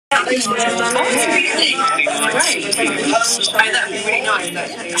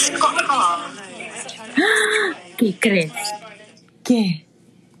¿Qué crees? ¿Qué?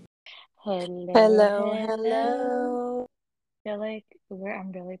 Hello. Feel like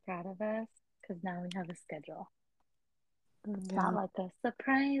I'm really proud of us because now we have a schedule. It's not like a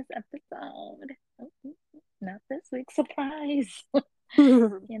surprise episode. Not this week, surprise.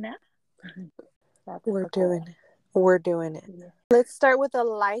 You know? That's We're cool. doing it. Yeah. Let's start with a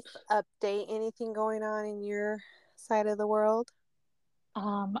life update. Anything going on in your side of the world?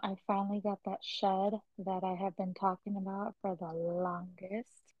 I finally got that shed that I have been talking about for the longest.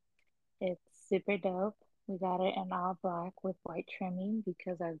 It's super dope. We got it in all black with white trimming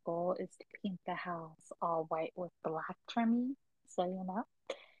because our goal is to paint the house all white with black trimming. So, you know.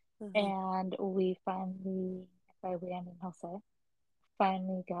 And we finally, by we I mean Jose,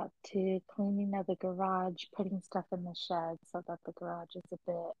 finally got to cleaning of the garage, putting stuff in the shed so that the garage is a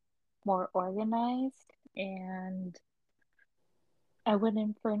bit more organized. And I went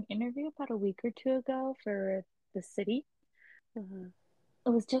in for an interview about a week or two ago for the city. It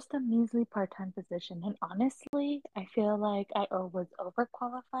was just a measly part-time position, and honestly, I feel like I was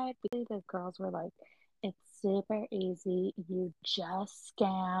overqualified because the girls were like, "It's super easy. You just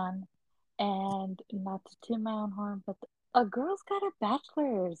scan." And not to toot my own horn, but a girl's got a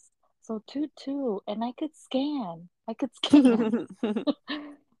bachelor's, so toot toot, and I could scan. I could scan.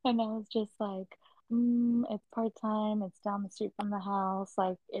 And I was just like, it's part-time, it's down the street from the house,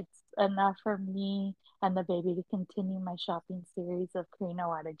 like it's enough for me and the baby to continue my shopping series of Karina,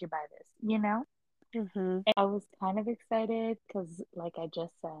 why did you buy this? You know? And I was kind of excited because, like I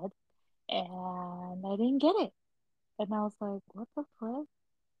just said, and I didn't get it. And I was like, what the flip?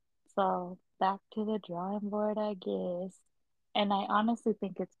 So back to the drawing board, I guess. And I honestly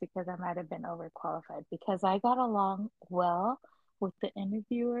think it's because I might have been overqualified because I got along well with the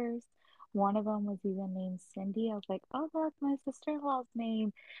interviewers. One of them was even named Cindy. I was like, oh, that's my sister-in-law's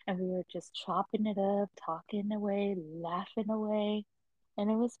name. And we were just chopping it up, talking away, laughing away. And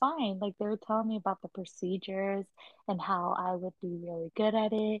it was fine. Like they were telling me about the procedures and how I would be really good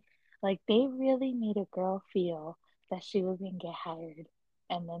at it. Like they really made a girl feel that she was gonna get hired.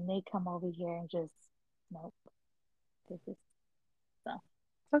 And then they come over here and just, nope. This is so.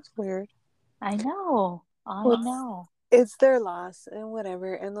 That's weird. I know. It's their loss and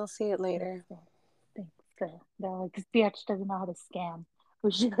whatever, and they'll see it later. Thanks. They're like, this bitch doesn't know how to scam.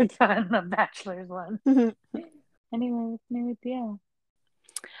 We should have gotten the bachelor's one. Anyway, what's new with you?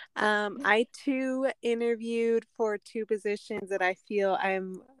 I too interviewed for 2 positions that I feel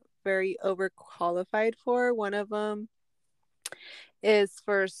I'm very overqualified for. One of them is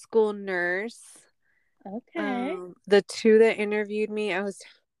for school nurse. Okay. The 2 that interviewed me, I'm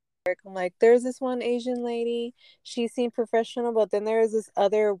like, there's this one Asian lady. She seemed professional, but then there was this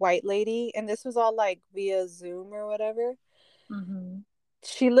other white lady, and this was all like via Zoom or whatever.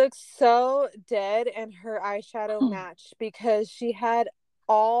 She looked so dead, and her eyeshadow matched because she had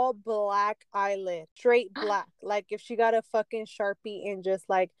all black eyelid, straight black. Like if she got a fucking Sharpie and just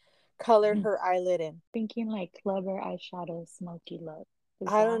like colored her eyelid in. Thinking like clever eyeshadow smoky look.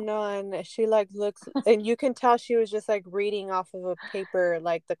 I don't know, and she like looks, and you can tell she was just like reading off of a paper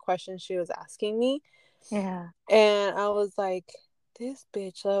like the questions she was asking me. Yeah. And I was like, this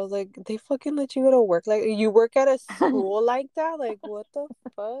bitch. I was like, they fucking let you go to work, like you work at a school like that? Like what the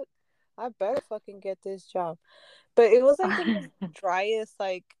fuck? I better fucking get this job. But it was like the most driest,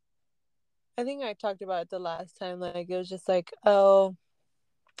 like I think I talked about it the last time. Like it was just like, oh,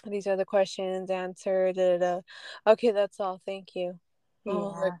 these are the questions, answer, da, da, da. Okay, that's all, thank you. Yeah.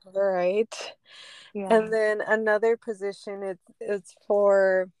 Like, all right. Yeah. And then another position, it's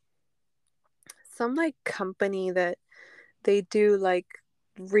for some like company that they do like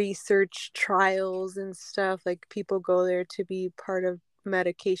research trials and stuff. Like people go there to be part of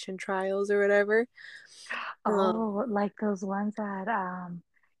medication trials or whatever. Oh, like those ones that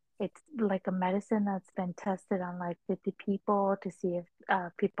it's like a medicine that's been tested on like 50 people to see if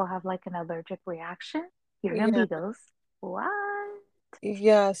people have like an allergic reaction. You're gonna be those. What?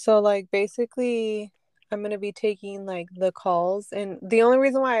 Yeah, so like basically I'm gonna be taking like the calls, and the only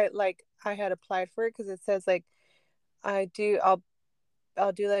reason why I had applied for it because it says like I'll do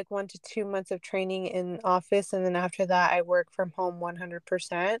like 1 to 2 months of training in office, and then after that I work from home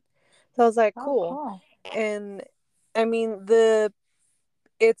 100%. So I was like, cool. And I mean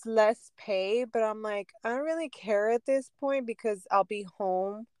it's less pay, but I'm like, I don't really care at this point because I'll be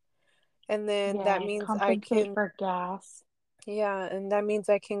home, and then that means I can for gas. Yeah, and that means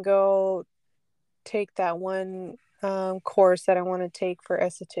I can go take that one course that I want to take for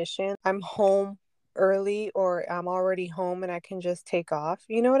esthetician. I'm home early or I'm already home and I can just take off.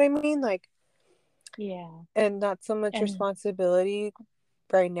 You know what I mean? Like, Yeah. and not so much And responsibility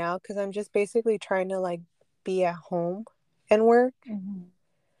right now because I'm just basically trying to like be at home and work. mhm,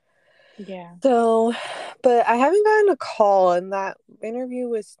 yeah, So, but I haven't gotten a call, and that interview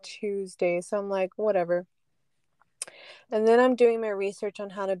was Tuesday. So I'm like, whatever. And then I'm doing my research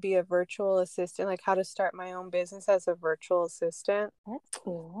on how to be a virtual assistant, like how to start my own business as a virtual assistant. that's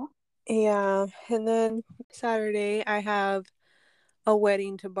cool. Yeah. And then Saturday, I have a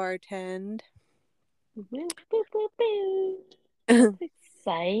wedding to bartend. Woo, boo, boo, boo. That's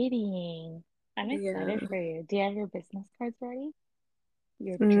exciting. I'm Yeah. excited for you. Do you have your business cards ready?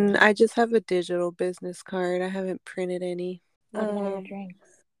 Your drinks? I just have a digital business card. I haven't printed any. What about your Um, drinks?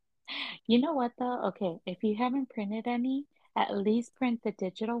 You know what though? Okay, if you haven't printed any, at least print the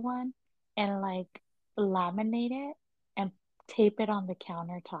digital one and like laminate it and tape it on the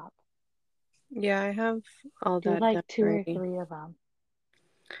countertop. yeah, I have all Do that done like two or already. three of them.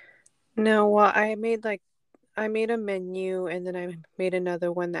 No, well, I made a menu and then I made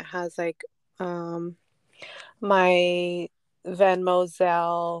another one that has like um my Venmo,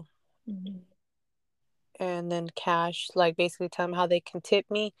 Zelle, Mhm. and then cash, like basically tell them how they can tip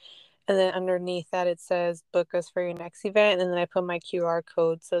me. And then underneath that it says book us for your next event. And then I put my QR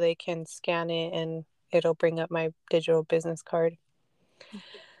code so they can scan it and it'll bring up my digital business card.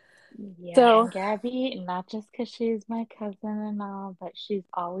 Yeah, So and Gabby, not just 'cause she's my cousin and all, but she's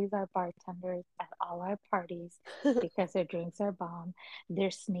always our bartenders at all our parties because her drinks are bomb.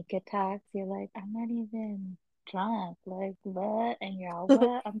 There's sneak attacks. You're like, I'm not even drunk. Like, what? And you're all,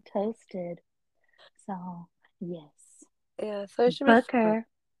 what? I'm toasted. So, yes. yeah, so it should be fun. Booker.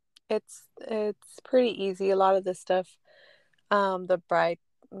 It's pretty easy. A lot of the stuff the bride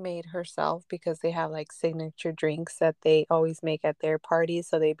made herself because they have like signature drinks that they always make at their parties,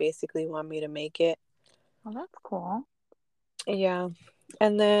 so they basically want me to make it. Well, that's cool. Yeah.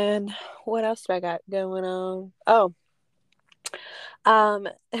 And then what else do I got going on? Oh, um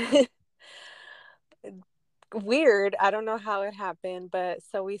weird. I don't know how it happened, but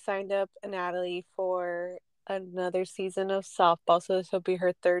so we signed up Natalie for another season of softball. So this will be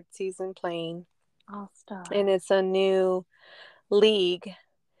her third season playing. All And star. it's a new league.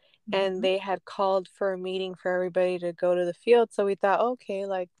 And Hmm. they had called for a meeting for everybody to go to the field. So we thought, okay,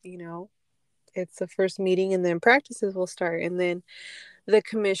 like, it's the first meeting and then practices will start. And then the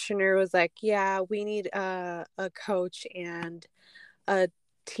commissioner was like, yeah, we need a coach and a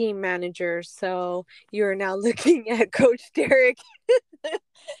team manager. So you're now looking at Coach Derek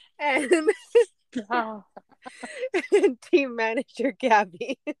and, Oh, and team manager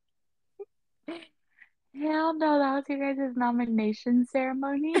Gabby. hell no, that was your guys' nomination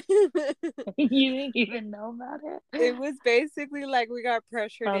ceremony. You didn't even know about It it. was basically like we got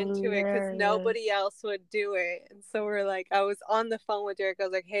pressured into it because Hilarious. nobody else would do it. And so we're like, I was on the phone with Derek. I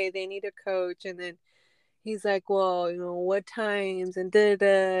was like, hey, they need a coach. And then he's like, well, what times and da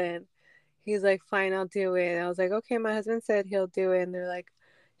da. And he's like, fine, I'll do it. And I was like, okay, my husband said he'll do it. And they're like,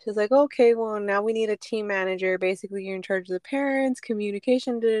 she's like, okay, well, now we need a team manager. Basically, you're in charge of the parents,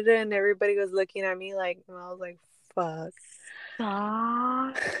 communication, da da da. And everybody was looking at me like, and I was like, fuck.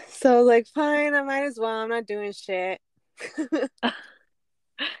 Stop. So I was like, fine, I might as well. I'm not doing shit.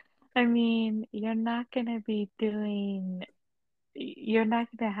 I mean, you're not gonna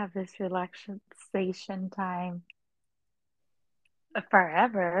have this relaxation time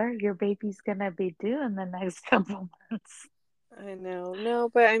forever. Your baby's gonna be due in the next couple months. I know. No,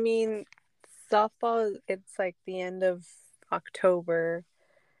 but I mean, softball, it's like the end of October.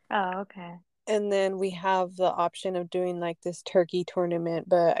 Oh, okay. And then we have the option of doing like this turkey tournament.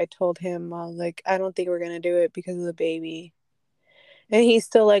 But I told him, I was like, I don't think we're going to do it because of the baby. And he's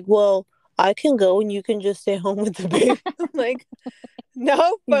still like, well, I can go and you can just stay home with the baby. I'm like,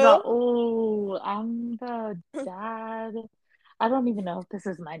 no, He's all, fool. oh, I'm the dad. I don't even know if this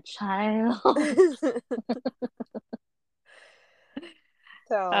is my child.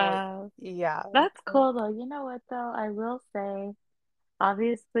 So, Uh, yeah. that's cool though. You know what though? I will say,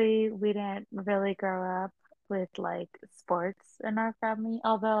 obviously, we didn't really grow up with like sports in our family,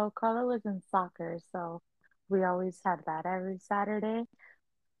 although Carla was in soccer, so we always had that every Saturday.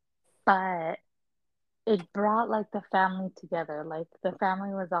 But it brought like the family together. Like the family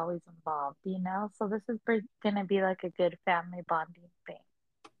was always involved, you know? So this is gonna be like a good family bonding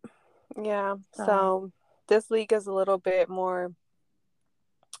thing. Yeah. So, So this league is a little bit more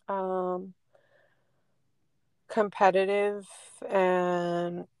um competitive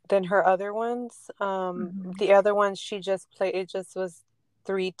and than her other ones. mhm. The other ones she just played, it just was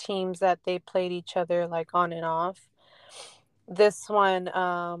three teams that they played each other like on and off. This one,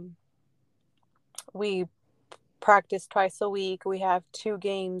 we practice twice a week. We have 2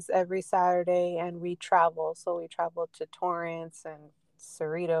 games every Saturday, and we travel. So we travel to Torrance and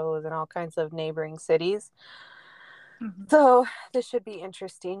Cerritos and all kinds of neighboring cities. Mhm. So this should be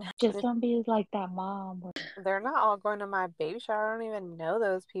interesting. Just don't be like that mom. They're not all going to my baby shower. I don't even know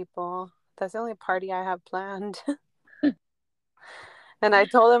those people. That's the only party I have planned. And I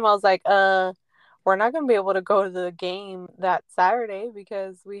told him, I was like, we're not gonna be able to go to the game that Saturday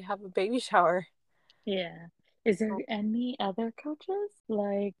because we have a baby shower. Yeah. Is there any other coaches?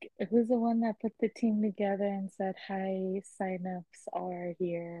 Like, who's the one that put the team together and said, "Hi, signups are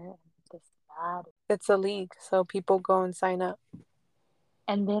here," and this and that? It's a league, so people go and sign up.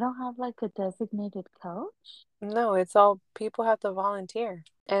 And they don't have like a designated coach? No, it's all people have to volunteer.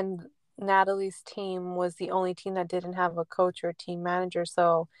 And Natalie's team was the only team that didn't have a coach or team manager,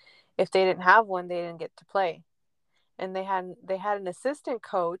 so if they didn't have one, they didn't get to play. And they had an assistant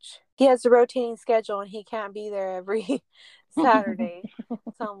coach. He has a rotating schedule and he can't be there every Saturday.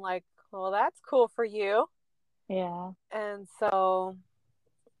 So I'm like, well, that's cool for you. Yeah. And so,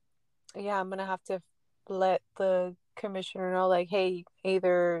 yeah, I'm gonna have to let the commissioner know, like, hey,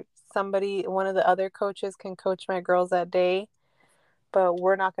 either one of the other coaches can coach my girls that day, but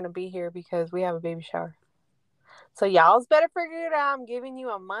we're not gonna be here because we have a baby shower. So y'all's better figure it out. I'm giving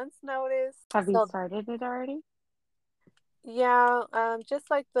you a month's notice. Have you So started it already? yeah, just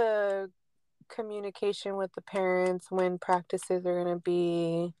like the communication with the parents when practices are gonna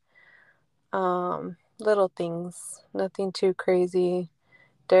be, little things, nothing too crazy.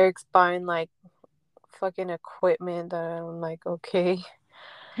 Derek's buying like fucking equipment that I'm like, okay.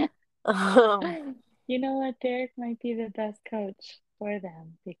 um You know what? Derek might be the best coach for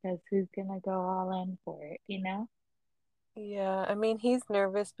them because who's gonna go all in for it, you know? yeah, I mean, he's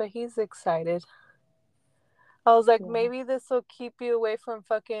nervous but he's excited. I was like, Yeah. maybe this will keep you away from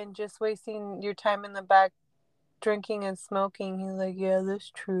fucking just wasting your time in the back drinking and smoking. He's like, yeah, that's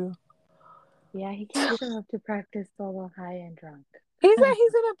true. Yeah, he can't show up to practice solo high and drunk. He said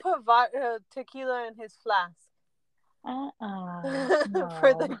he's gonna put tequila in his flask for No.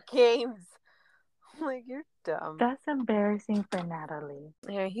 the games. I'm like, you're dumb. That's embarrassing for Natalie.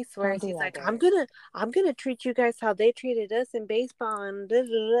 Yeah, he Don't swears. do He's that, like, I'm Derek. gonna I'm gonna treat you guys how they treated us in baseball and blah, blah,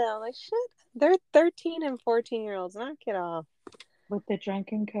 blah. I'm like, shit. They're 13 and 14-year-olds. Knock it off. With the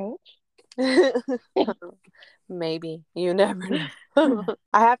drunken coach? Maybe. You never know.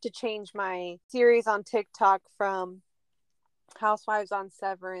 I have to change my series on TikTok from Housewives on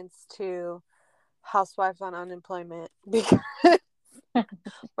Severance to Housewives on Unemployment because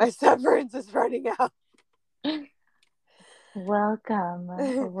my severance is running out. Welcome.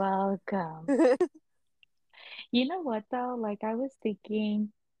 Welcome. You know what though? Like I was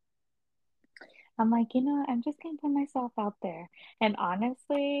thinking, I'm like, I'm just gonna put myself out there. And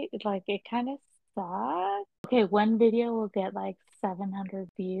honestly, like it kind of sucks. Okay, one video will get like 700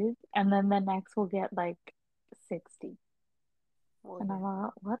 views, and then the next will get like 60. Well, And yeah. I'm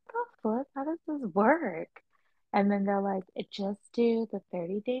like, what the fuck? How does this work? And then they're like, just do the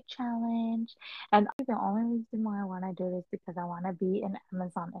 30-day challenge. And the only reason why I want to do it is because I want to be an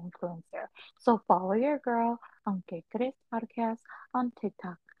Amazon influencer. So follow your girl on Que Crees Podcast on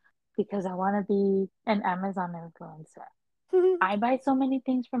TikTok because I want to be an Amazon influencer. I buy so many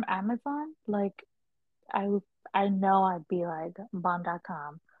things from Amazon, like I I know I'd be like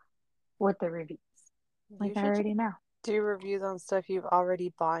bomb.com with the reviews. You Like I should just already know. do reviews on stuff you've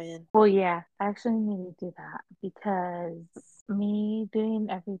already bought in. Well, yeah, I actually need to do that because me doing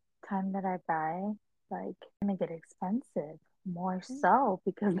every time that I buy, like, gonna get expensive. More so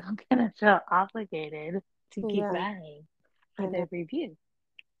because I'm gonna feel obligated to keep Yeah, buying for I know. the review.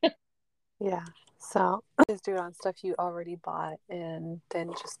 Yeah. So just do it on stuff you already bought and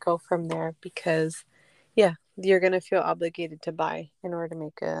then just go from there because, yeah, you're going to feel obligated to buy in order to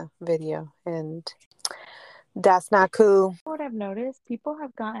make a video. And that's not cool. What I've noticed, people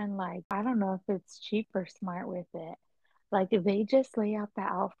have gotten like, I don't know if it's cheap or smart with it. Like, they just lay out the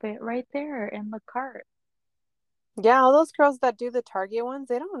outfit right there in the cart. Yeah, all those girls that do the Target ones,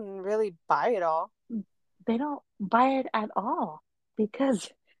 they don't really buy it all. They don't buy it at all because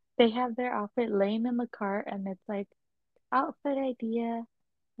they have their outfit laying in the cart and it's like outfit idea.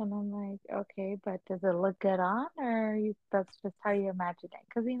 And I'm like, okay, but does it look good on or that's just how you imagine it?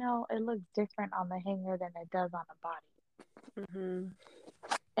 Because it looks different on the hanger than it does on the body. Mm-hmm.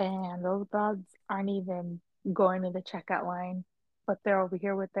 And those broads aren't even going to the checkout line, but they're over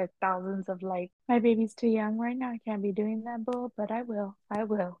here with their thousands of like, my baby's too young right now. I can't be doing that, bull, but I will. I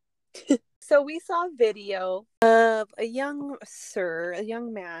will. So we saw a video of a young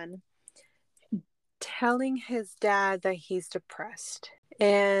man telling his dad that he's depressed.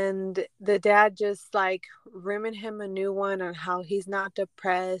 And the dad just like rimming him a new one on how he's not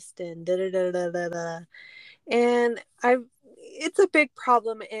depressed and da da da da da da. And I, it's a big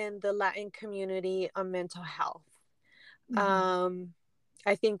problem in the Latin community on mental health. Mm-hmm. Um,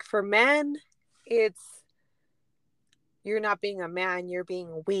 I think for men, it's you're not being a man, you're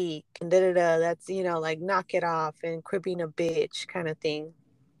being weak and da da da. That's, you know, like knock it off and quit being a bitch kind of thing.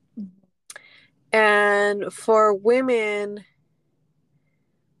 Mm-hmm. And for women,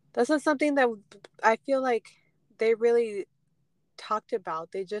 that's not something that I feel like they really talked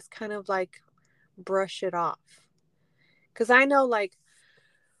about. They just kind of like brush it off. Because I know, like,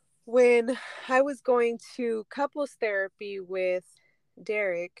 when I was going to couples therapy with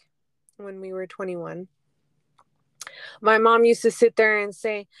Derek when we were 21, my mom used to sit there and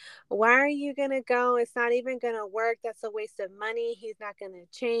say, "Why are you going to go? It's not even going to work. That's a waste of money. He's not going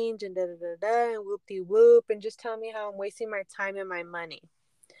to change," and da da da da, and whoop de whoop, and just tell me how I'm wasting my time and my money.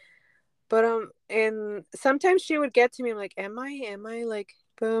 But and sometimes she would get to me, I'm like, am I like,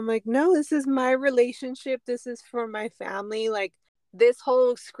 but I'm like, no, this is my relationship. This is for my family. Like, this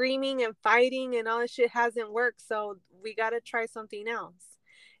whole screaming and fighting and all this shit hasn't worked. So we got to try something else.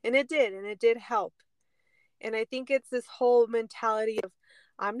 And it did help. And I think it's this whole mentality of,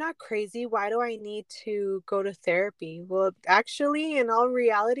 I'm not crazy. Why do I need to go to therapy? Well, actually, in all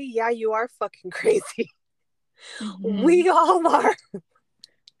reality, yeah, you are fucking crazy. Mm-hmm. We all are.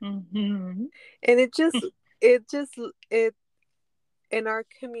 Mm-hmm. And it just, it, in our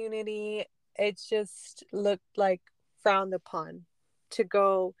community, it just looked like frowned upon to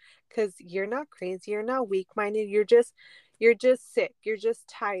go, because you're not crazy, you're not weak minded, you're just sick, you're just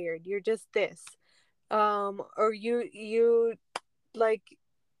tired, you're just this, or you like,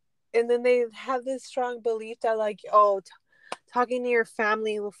 and then they have this strong belief that like, oh, talking to your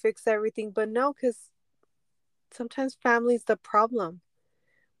family will fix everything. But no, because sometimes family's the problem,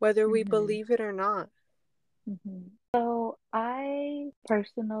 whether we Mm-hmm. believe it or not. Mm-hmm. So I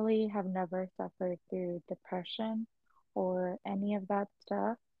personally have never suffered through depression or any of that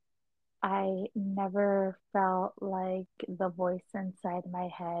stuff. I never felt like the voice inside my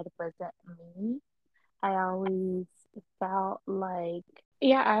head wasn't me. I always felt like,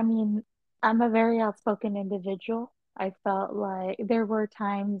 yeah, I mean, I'm a very outspoken individual. I felt like there were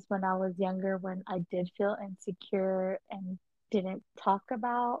times when I was younger when I did feel insecure and didn't talk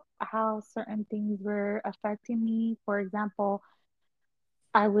about how certain things were affecting me. For example,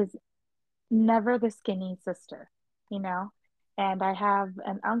 I was never the skinny sister, you know? And I have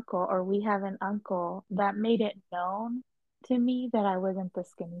an uncle, or we have an uncle that made it known to me that I wasn't the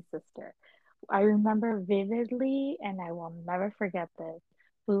skinny sister. I remember vividly, and I will never forget this.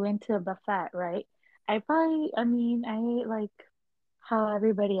 We went to a buffet, right? I mean, I ate like how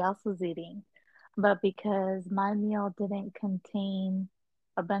everybody else was eating, but because my meal didn't contain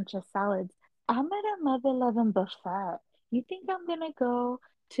a bunch of salads, I'm at a Mother Loving buffet. You think I'm gonna go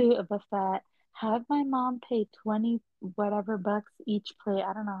to a buffet, have my mom pay 20 whatever bucks each plate?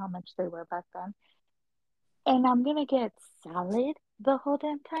 I don't know how much they were back then, and I'm gonna get salad the whole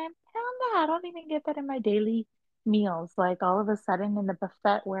damn time? Hell no, I don't even get that in my daily meals. Like all of a sudden in the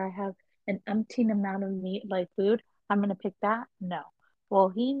buffet where I have an umpteen amount of meat, like food, I'm gonna pick that? No. Well,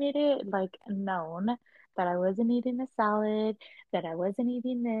 he made it like known that I wasn't eating a salad, that I wasn't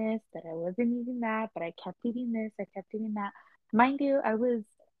eating this, that I wasn't eating that, but I kept eating this, I kept eating that. Mind you, I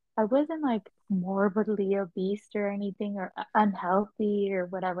wasn't like morbidly obese or anything or unhealthy or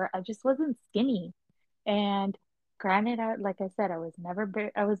whatever. I just wasn't skinny. And granted, like I said, I was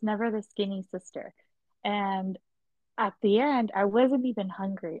never the skinny sister. And at the end, I wasn't even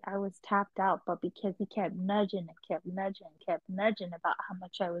hungry. I was tapped out, but because he kept nudging and kept nudging and kept nudging about how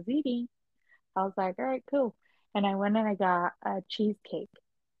much I was eating, I was like, all right, cool. And I went and I got a cheesecake.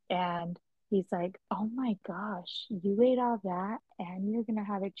 And he's like, oh my gosh, you ate all that and you're gonna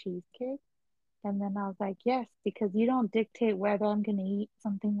have a cheesecake? And then I was like, yes, because you don't dictate whether I'm gonna eat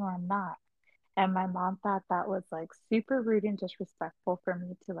something or I'm not. And my mom thought that was like super rude and disrespectful for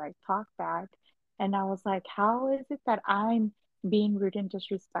me to like talk back. And I was like, how is it that I'm being rude and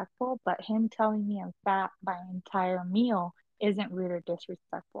disrespectful, but him telling me I'm fat by an entire meal isn't rude or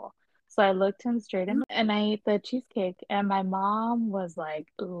disrespectful? So I looked him straight in the and I ate the cheesecake, and my mom was like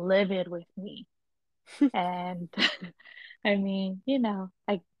livid with me. And I mean,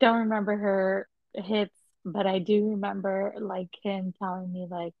 I don't remember her hits, but I do remember like him telling me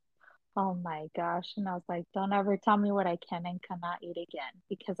like, oh my gosh. And I was like, don't ever tell me what I can and cannot eat again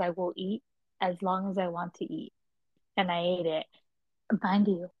because I will eat as long as I want to eat. And I ate it. Mind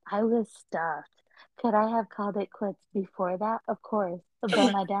you, I was stuffed Could I have called it quits before that? Of course.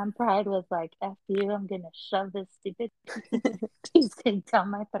 But my damn pride was like, F you, I'm gonna shove this stupid piece of cheesecake down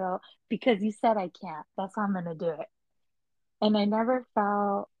my throat because you said I can't. That's how I'm gonna do it. And I never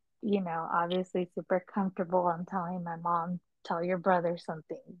felt, obviously super comfortable on telling my mom, tell your brother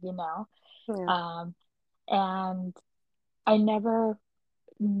something. Yeah. Um, and I never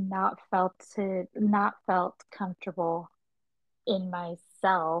not felt comfortable in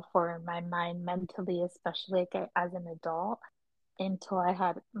myself or in my mind mentally, especially like as an adult, until I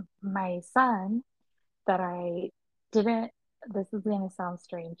had my son that I didn't, this is going to sound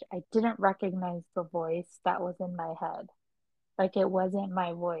strange, I didn't recognize the voice that was in my head. Like it wasn't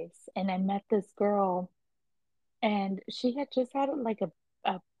my voice. And I met this girl and she had just had like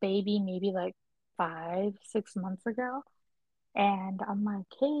a baby, maybe like 5, 6 months ago. And I'm like,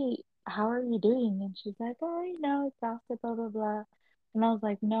 hey, how are you doing? And she's like, oh, exhausted, blah, blah, blah. And I was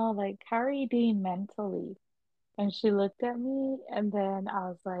like, no, like, how are you doing mentally? And she looked at me, and then I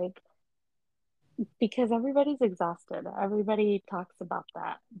was like, because everybody's exhausted. Everybody talks about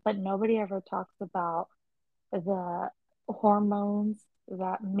that, but nobody ever talks about the hormones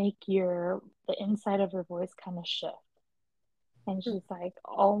that make the inside of your voice kind of shift. And she's like,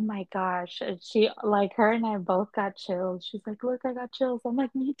 oh my gosh. And she, like, her and I both got chills. She's like, look, I got chills. I'm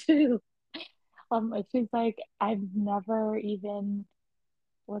like, me too. She's like, I've never even,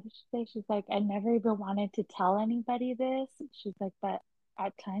 what did she say? She's like, I never even wanted to tell anybody this. She's like, but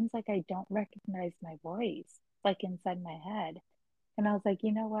at times, like, I don't recognize my voice, like inside my head. And I was like,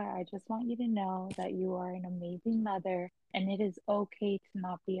 you know what? I just want you to know that you are an amazing mother, and it is okay to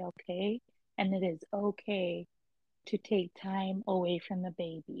not be okay. And it is okay to take time away from the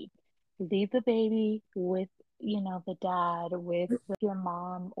baby. Leave the baby with, the dad, with your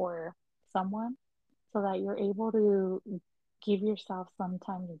mom or someone so that you're able to give yourself some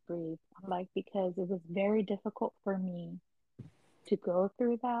time to breathe. Like, because it was very difficult for me to go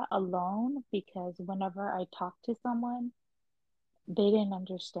through that alone because whenever I talked to someone, they didn't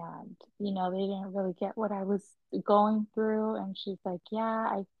understand. They didn't really get what I was going through. And she's like, yeah,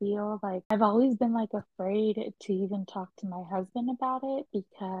 I feel like I've always been like afraid to even talk to my husband about it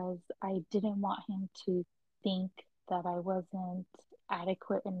because I didn't want him to think that I wasn't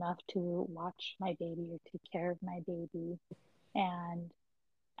adequate enough to watch my baby or take care of my baby. And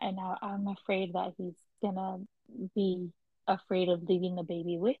now I'm afraid that he's gonna be afraid of leaving the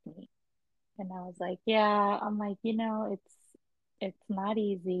baby with me. And I was like, yeah, I'm like, it's not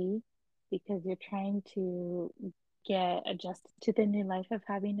easy because you're trying to get adjusted to the new life of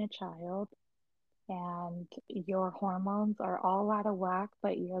having a child and your hormones are all out of whack,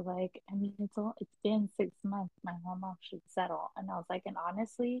 but you're like, I mean, it's been 6 months, my hormones should settle. And I was like, and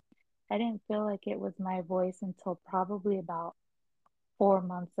honestly, I didn't feel like it was my voice until probably about 4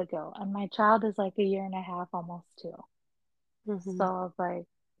 months ago. And my child is like a year and a half, almost two. So Mm-hmm. I was like,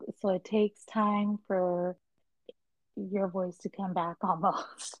 so it takes time for your voice to come back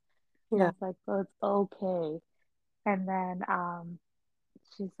almost. And I Yeah. was like, so it's okay. And then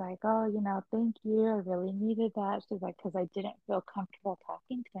she's like, oh, thank you. I really needed that. She's like, because I didn't feel comfortable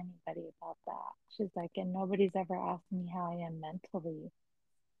talking to anybody about that. She's like, and nobody's ever asked me how I am mentally.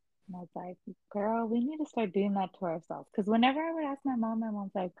 And I was like, girl, we need to start doing that to ourselves. Because whenever I would ask my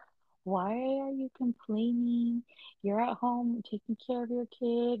mom's like, why are you complaining? You're at home taking care of your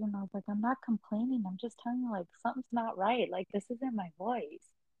kid. And I was like, I'm not complaining. I'm just telling you, like, something's not right. Like, this isn't my voice.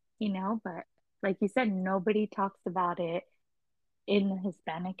 But like you said, nobody talks about it in the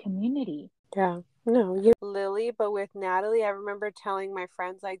Hispanic community. Yeah. No, you Lily, but with Natalie, I remember telling my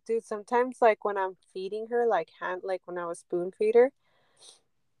friends, like, dude, sometimes like when I'm feeding her, like when I was spoon feed her,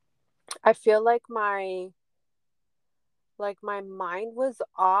 I feel like my mind was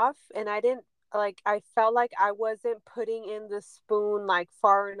off and I didn't like I felt like I wasn't putting in the spoon like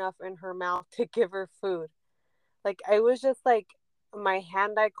far enough in her mouth to give her food. Like it was just like my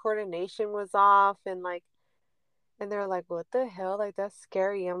hand-eye coordination was off and they're like, "What the hell? Like that's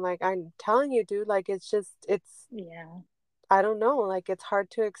scary." I'm like, "I'm telling you, dude, like it's Yeah. I don't know, like it's hard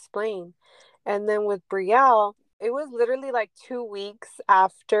to explain." And then with Brielle, it was literally like 2 weeks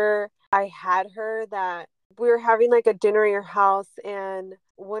after I had her that we were having like a dinner at your house, and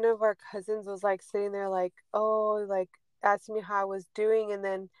one of our cousins was like sitting there, like, oh, like asking me how I was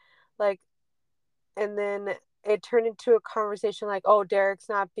doing. Like, and then it turned into a conversation like, oh, Derek's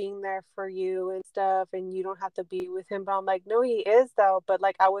not being there for you and stuff, and you don't have to be with him. But I'm like, no, he is though. But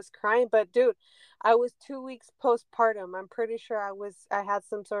like, I was crying. But dude, I was 2 weeks postpartum. I'm pretty sure I had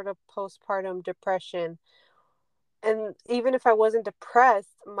some sort of postpartum depression. And even if I wasn't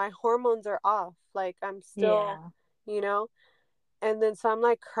depressed, my hormones are off. Like, I'm still, Yeah. you know? And then so I'm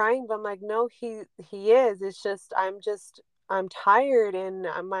like crying, but I'm like, no, he is. It's just I'm tired and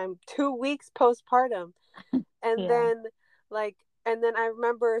I'm 2 weeks postpartum. And Yeah. then like and then I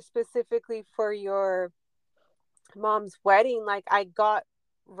remember specifically for your mom's wedding, like I got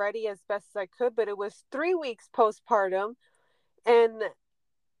ready as best as I could, but it was 3 weeks postpartum. And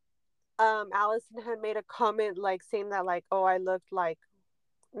Allison had made a comment like saying that like, oh, I looked like,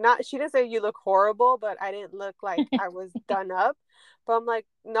 not, she didn't say you look horrible, but I didn't look like I was done up. But I'm like,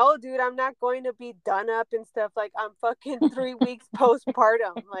 no, dude, I'm not going to be done up and stuff. Like, I'm fucking 3 weeks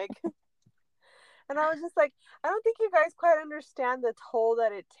postpartum. Like, and I was just like, I don't think you guys quite understand the toll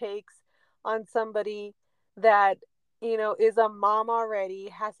that it takes on somebody that, is a mom already,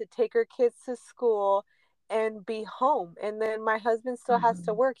 has to take her kids to school and be home. And then my husband still has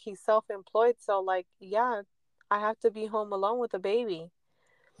to Hmm. work. He's self employed. So, like, yeah, I have to be home alone with a baby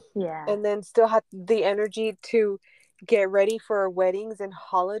Yeah. and then still have the energy to get ready for weddings and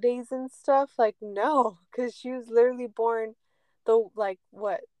holidays and stuff. Like, no, because she was literally born like,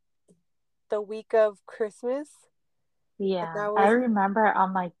 what, the week of Christmas? And Yeah. that I was, remember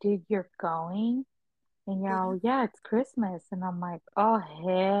I'm like, dude, you're going? And yeah. y'all, yeah, it's Christmas. And I'm like, oh,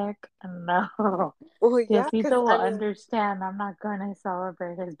 heck no. Well, yeah, because Diosito will I mean, understand I'm not gonna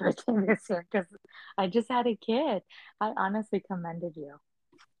celebrate his birthday this year because I just had a kid. I honestly commended you.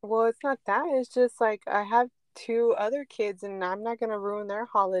 well, it's not that. It's just like I have two other kids and I'm not going to ruin their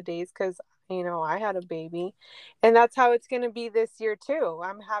holidays because, I had a baby. And that's how it's going to be this year, too.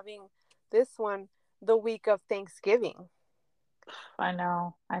 I'm having this one the week of Thanksgiving. I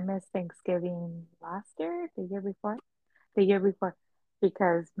know. I missed Thanksgiving last year, the year before,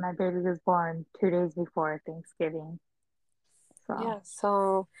 because my baby was born 2 days before Thanksgiving. So, Yeah,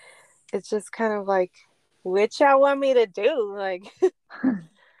 so it's just kind of like, which y'all want me to do? Like,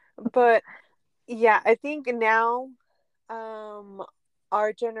 but yeah, I think now um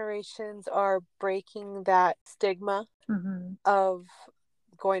our generations are breaking that stigma hmm. of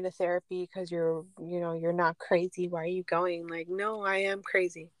going to therapy because you're not crazy. Why are you going? Like, no, I am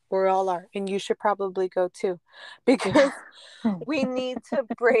crazy. We all are, and you should probably go too, Yeah. because we need to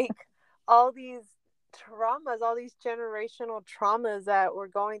break all these traumas, all these generational traumas that we're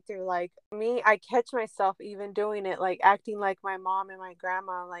going through. Like me, I catch myself even doing it, like acting like my mom and my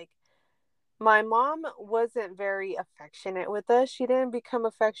grandma. Like my mom wasn't very affectionate with us. She didn't become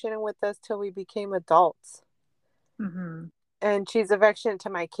affectionate with us till we became adults. Hmm. And she's affectionate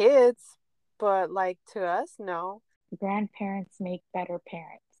to my kids, but like to us, no. Grandparents make better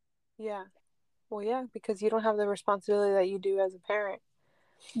parents. Yeah. Well, yeah, because you don't have the responsibility that you do as a parent.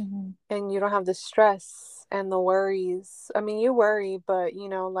 Hmm. And you don't have the stress and the worries. I mean, you worry, but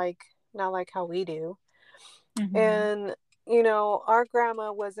like not like how we do. Hmm. And our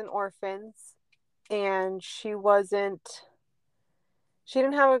grandma was an orphan and she didn't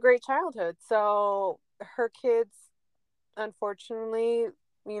have a great childhood. So her kids, unfortunately,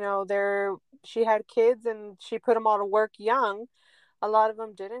 they're she had kids and she put them all to work young. A lot of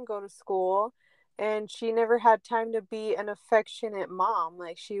them didn't go to school and she never had time to be an affectionate mom.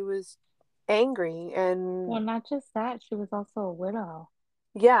 Like she was angry Well, and not just that, she was also a widow.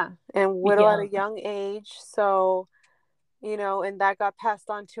 yeah, and widow at Yeah. a young age. So, and that got passed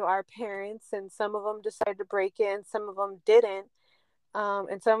on to our parents, and some of them decided to break it, and some of them didn't.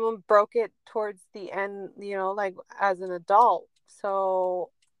 And some of them broke it towards the end, like as an adult. So,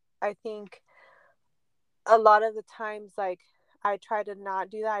 I think a lot of the times, like I try to not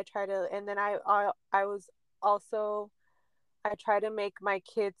do that. I try to, and then I was also I try to make my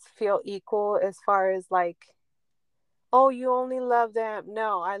kids feel equal as far as like, oh, you only love them.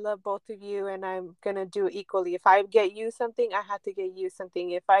 No, I love both of you and I'm gonna do it equally. If I get you something, I have to get you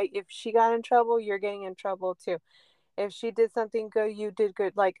something. If she got in trouble, you're getting in trouble too. If she did something good, you did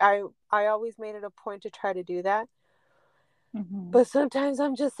good. Like I always made it a point to try to do that. Hmm. But sometimes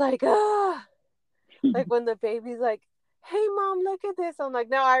I'm just like, ah, like when the baby's like, hey mom, look at this. I'm like,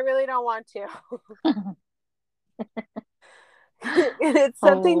 no, I really don't want to. And it's Oh,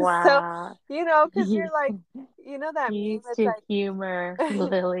 something so, wow. because you're You, like, that you meme. used It's to like, humor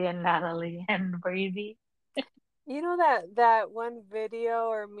Lily and Natalie and Breezy. that one video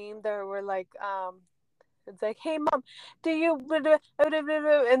or meme that were like, it's like, hey mom, do you,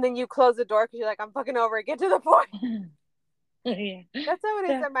 and then you close the door because you're like, I'm fucking over it. Get to the point. Yeah. That's how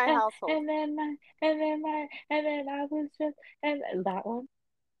it is The, in my household. and then I was just, and that one.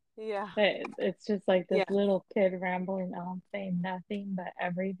 Yeah, It's just like this yeah. little kid rambling on, saying nothing but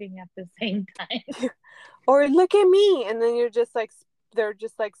everything at the same time. Or look at me, and then you're just like, they're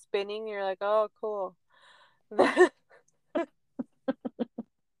just like spinning. You're like, oh, cool.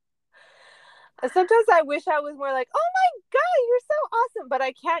 Sometimes I wish I was more like, oh my God, you're so awesome. But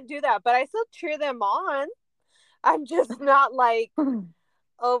I can't do that. But I still cheer them on. I'm just not like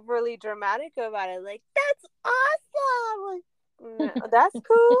overly dramatic about it. Like, that's awesome. Like, no, that's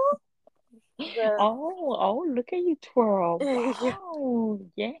cool. But Oh, look at you twirl. yeah, Wow.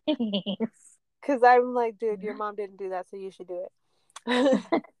 Yes. because I'm like, dude, your mom didn't do that, so you should do it.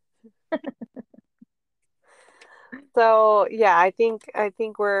 So yeah, I think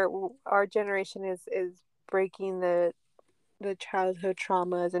we're our generation is breaking the childhood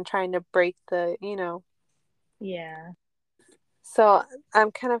traumas and trying to break the. Yeah. So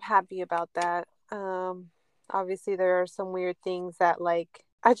I'm kind of happy about that. Obviously there are some weird things that like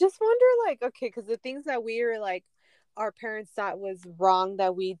I just wonder like okay, because the things that we were like our parents thought was wrong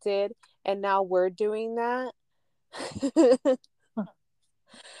that we did, and now we're doing that.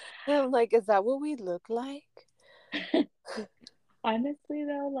 I'm like, is that what we look like? Honestly,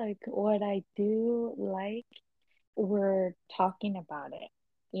 though, like what I do like, we're talking about it.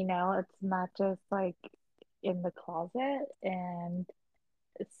 It's not just like in the closet and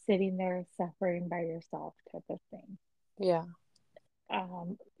sitting there suffering by yourself type of thing. Yeah.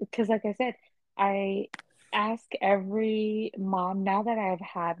 Because like I said, I ask every mom now that I've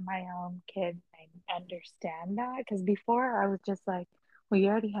had my own kid, I understand that. Because before I was just like, well, you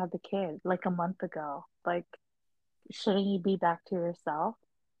already had the kid like a month ago. Like, shouldn't you be back to yourself?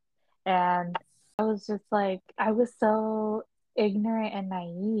 And I was just like, I was so ignorant and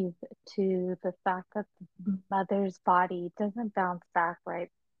naive to the fact that the mother's body doesn't bounce back right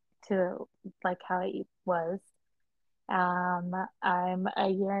to like how it was. I'm a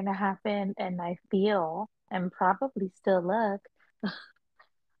year and a half in, and I feel and probably still look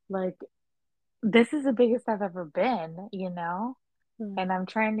like this is the biggest I've ever been. Mm. And I'm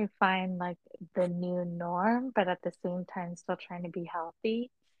trying to find like the new norm, but at the same time, still trying to be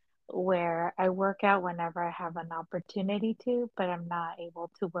healthy, where I work out whenever I have an opportunity to, but I'm not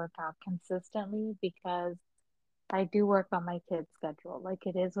able to work out consistently because I do work on my kid's schedule. Like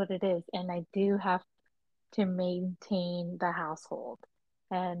it is what it is. And I do have to maintain the household.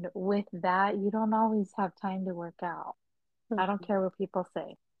 And with that, you don't always have time to work out. I don't Mhm. care what people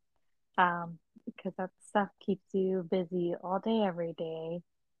say. Because that stuff keeps you busy all day, every day.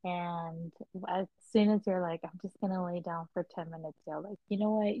 And as soon as you're like, I'm just gonna lay down for 10 minutes, you're like, you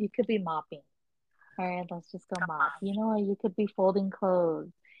know what? You could be mopping. All right, let's just go mop. You know what? You could be folding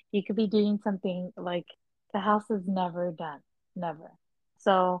clothes. You could be doing something like the house is never done. Never.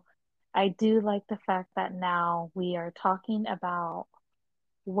 So I do like the fact that now we are talking about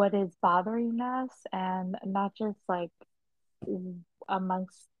what is bothering us and not just like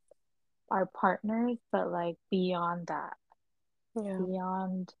amongst our partners, but like beyond that, Yeah.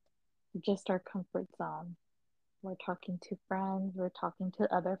 beyond just our comfort zone. We're talking to friends, we're talking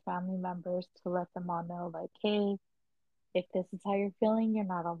to other family members to let them all know, like, hey, if this is how you're feeling, you're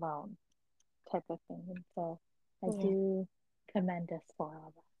not alone, type of thing. And so I Yeah. do commend us for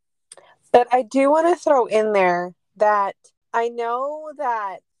all But I do want to throw in there that I know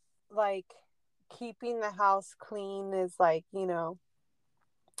that like keeping the house clean is like,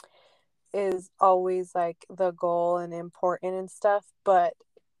 is always like the goal and important and stuff, but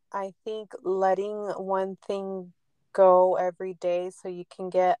I think letting one thing go every day so you can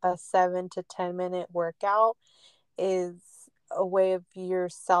get a 7 to 10 minute workout is a way of your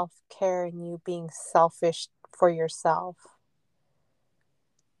self care and you being selfish for yourself.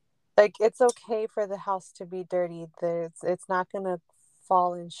 Like it's okay for the house to be dirty. It's not gonna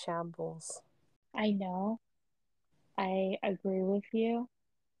fall in shambles. that. I know, I agree with you,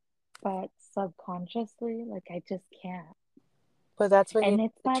 but subconsciously, like, I just can't. But that's when you And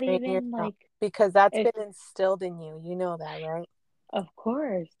it's need to not train even yourself like, because that's been it's instilled in you. You know that, right? Of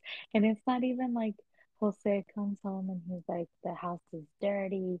course. And it's not even like Jose comes home and he's like, the house is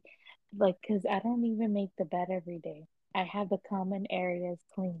dirty. Like, because I don't even make the bed every day. I have the common areas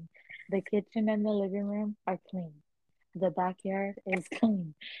clean. The kitchen and the living room are clean. The backyard is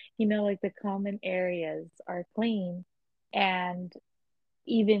clean. Like the common areas are clean. And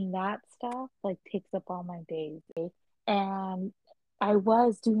even that stuff like takes up all my days. And I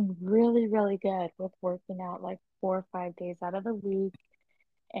was doing really, really good with working out like 4 or 5 days out of the week.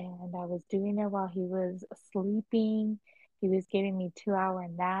 And I was doing it while he was sleeping. He was giving me 2 hour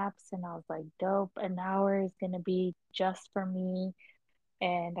naps, and I was like, dope, an hour is gonna be just for me.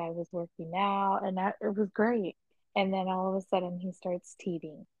 And I was working out, and it was great. And then all of a sudden, he starts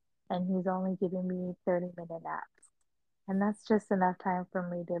teething, and he's only giving me 30-minute naps. And that's just enough time for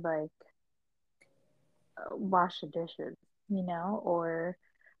me to like wash the dishes, or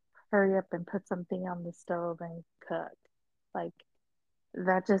hurry up and put something on the stove and cook. Like,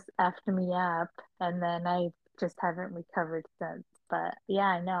 that just effed me up, and then I just haven't recovered since. But yeah,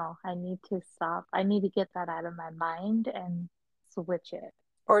 I know. I need to stop. I need to get that out of my mind and switch it.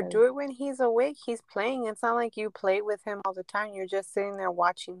 Or 'Cause do it when he's awake. He's playing. It's not like you play with him all the time. You're just sitting there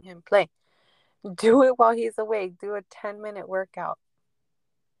watching him play. Do it while he's awake. Do a 10-minute workout.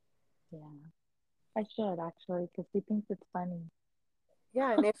 yeah, I should actually, because he thinks it's funny.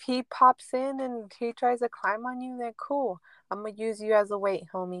 Yeah, and if he pops in and he tries to climb on you, then cool. I'm gonna use you as a weight,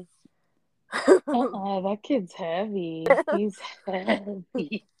 homie. That kid's heavy. He's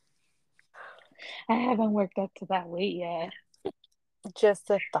heavy. I haven't worked up to that weight yet. Just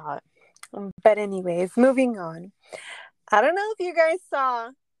a thought. But anyways, moving on. I don't know if you guys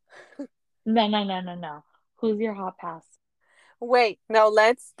saw. No, no, no, no, no. Who's your hot pass? Wait, no,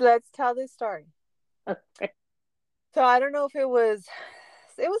 let's tell this story. Okay. So I don't know if it was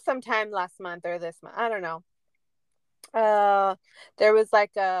sometime last month or this month. I don't know. Uh there was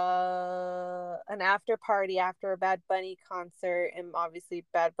like an after party after a Bad Bunny concert, and obviously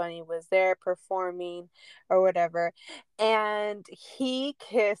Bad Bunny was there performing or whatever, and he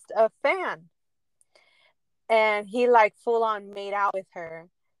kissed a fan, and he like full on made out with her,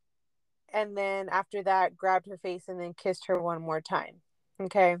 and then after that grabbed her face and then kissed her one more time.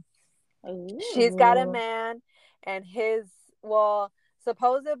 Okay. She's got a Ooh. man, and well,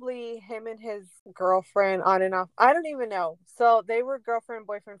 supposedly him and his girlfriend on and off. I don't even know. So they were girlfriend and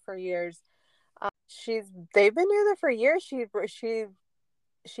boyfriend for years. They've been together for years. She's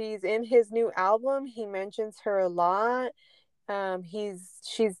in his new album. He mentions her a lot.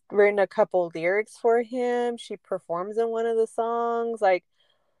 She's written a couple lyrics for him. She performs in one of the songs.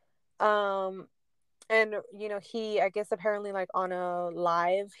 Um, and he, I guess, apparently, like, on a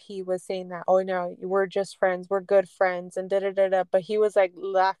live, he was saying that, oh no, we're just friends, we're good friends, and da da da da. But he was like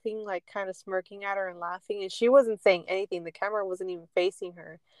laughing, like kind of smirking at her and laughing, and she wasn't saying anything. The camera wasn't even facing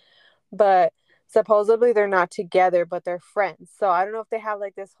her. But supposedly they're not together, but they're friends. So I don't know if they have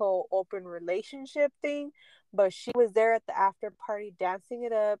like this whole open relationship thing, but she was there at the after party dancing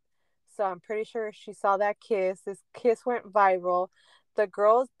it up. So I'm pretty sure she saw that kiss. This kiss went viral. The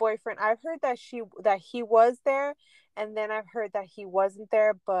girl's boyfriend, I've heard that he was there, and then I've heard that he wasn't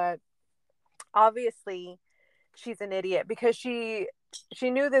there, but obviously she's an idiot because she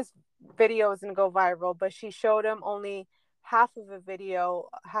knew this video was gonna go viral, but she showed him only half of the video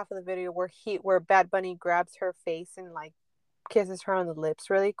where Bad Bunny grabs her face and like kisses her on the lips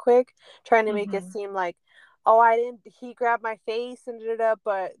really quick, trying to make it Mm-hmm. seem like, oh, I didn't he grabbed my face and da, da, da,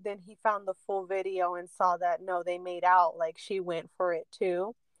 but then he found the full video and saw that no, they made out, like she went for it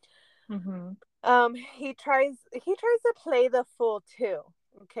too. Mm-hmm. He tries to play the fool too.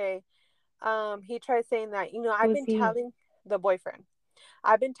 Okay. He tries saying that, I've Who's been he? telling the boyfriend,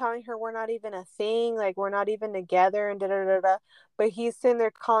 I've been telling her we're not even a thing, like we're not even together, and da da da da. But he's sitting there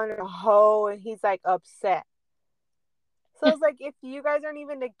calling her a hoe, and he's like upset. So it's like, if you guys aren't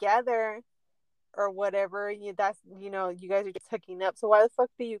even together or whatever, you guys are just hooking up. So why the fuck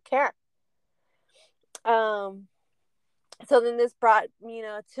do you care? Um. So then this brought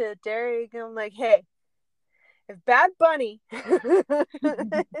to Derek, and I'm like, hey, if Bad Bunny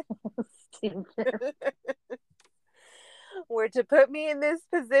Stupid. were to put me in this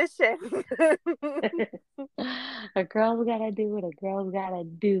position, A girl's gotta do what a girl's gotta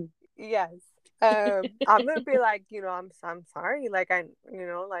do. yes, I'm gonna be like, I'm sorry, like like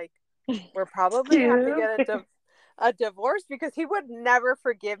we're probably gonna have to get Stupid. a divorce because he would never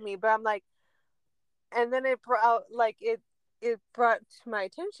forgive me. But I'm like, and then it brought it brought to my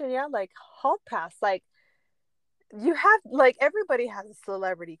attention, yeah, like hall pass, like you have, like, everybody has a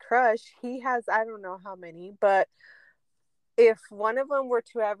celebrity crush. He has, I don't know how many, but if one of them were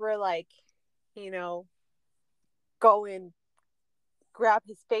to ever like, you know, go and grab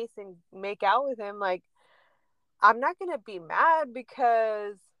his face and make out with him, like I'm not gonna be mad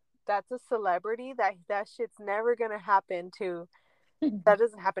because that's a celebrity. That shit's never gonna happen to. That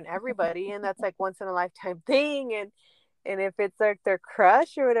doesn't happen to everybody, and that's like once in a lifetime thing. And if it's like their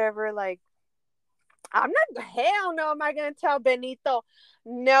crush or whatever, like I'm not. Hell no, am I gonna tell Benito?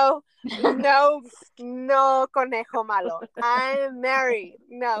 No, no, no, conejo malo. I'm married.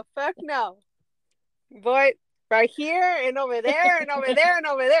 No, fuck no, boy. Right here and over there and over there and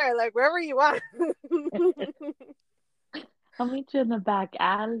over there, like wherever you want. I'll meet you in the back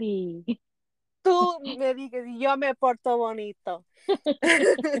alley. Tú me digas y yo me porto bonito.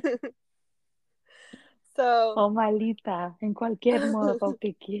 So, O malita, en cualquier modo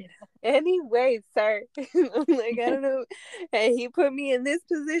que quiera. Anyway, sir. I'm like, I don't know. And he put me in this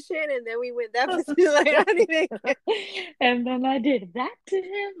position and then we went that position. Like, I don't even And then I did that to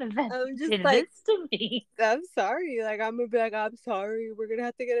him, and then I'm he just did like, this to me. I'm sorry. Like, I'm gonna be like, I'm sorry. We're gonna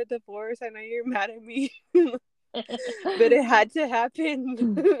have to get a divorce. I know you're mad at me. But it had to happen.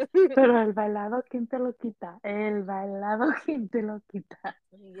 Pero el bailado, ¿quién te lo quita? El bailado, ¿quién te lo quita?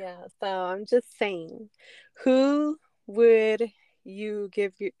 Yeah, so I'm just saying, who would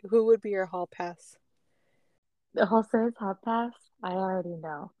who would be your hall pass? Jose's hot pass, I already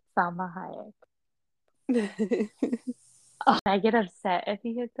know. Salma Hayek. I get upset if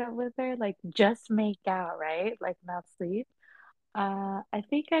he hooks up with her, like just make out, right? Like not sleep. I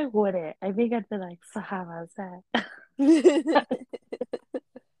think I wouldn't. I think I'd be like, so how was that?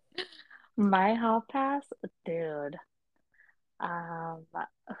 My hall pass, dude. Um,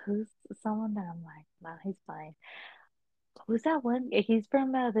 who's someone that I'm like, nah, he's fine. Who's that one? He's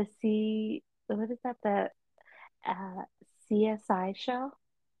from the C. What is that? The uh, CSI show.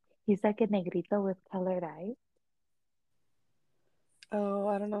 He's like a negrito with colored eyes. Oh,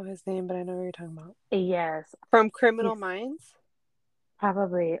 I don't know his name, but I know what you're talking about. Yes, From Criminal he's Minds?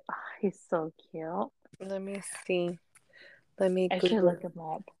 probably. Oh, he's so cute. Let me see. Let me I should look Google. him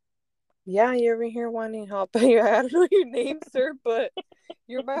up. Yeah, you're over here wanting help. I don't know your name, sir, but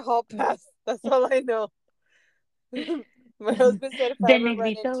you're my hall pass. That's all I know. My husband said if I The ever run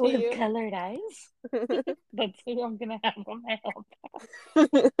negrito into with you. colored eyes. That's who I'm gonna have on my help.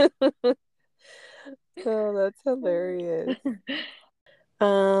 Oh, that's hilarious.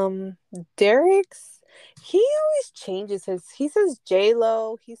 Um, Derek's he always changes his. He says J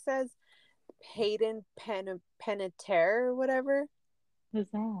Lo. He says Hayden Panettiere or whatever. Who's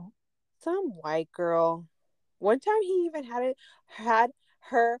that? Some white girl. One time he even had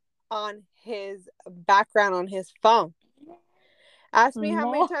her on his background on his phone. Ask me how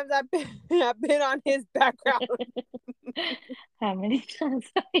many No. times I've been on his background. How many times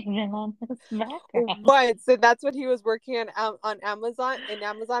have you been on this background? Once, and that's when he was working on Amazon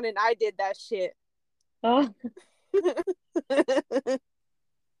and I did that shit. Oh,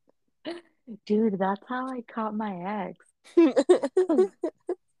 dude, that's how I caught my ex.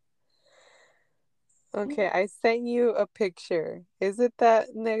 Okay, I sent you a picture. Is it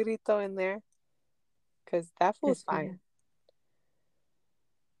that negrito in there? Because that fool's This year. fine.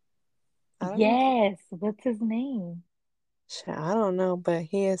 I don't know. Yes, what's his name? Shit, I don't know, but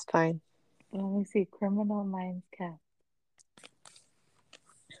he is fine. Let me see. Criminal Minds cast.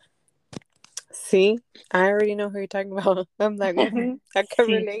 See, I already know who you're talking about. I'm like, I can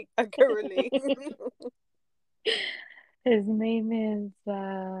See, relate. I can relate. his name is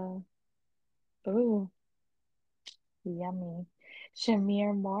oh, yummy.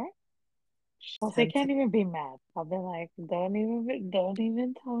 Shamir Moore. Jose Sounds can't even be mad. I'll be like, don't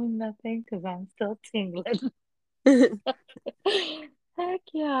even tell me nothing because I'm still tingling. Heck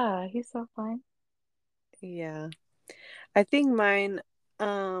yeah, he's so fine. yeah. I think mine.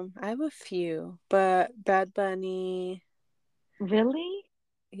 I have a few, but Bad Bunny. Really?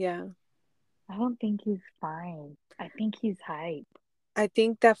 Yeah, I don't think he's fine. I think he's hype. I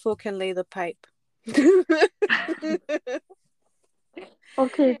think that fool can lay the pipe.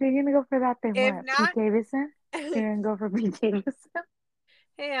 Okay, if you're gonna go for that, then If what? Pete not, Davidson? You're gonna go for Pete Davidson?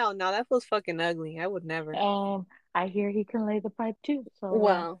 hell no, that fool's fucking ugly. I would never. I hear he can lay the pipe too. So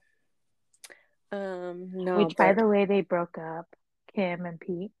Well, no, which by but the way, they broke up, Kim and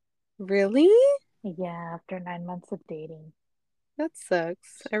Pete. really, Yeah, after 9 months of dating. that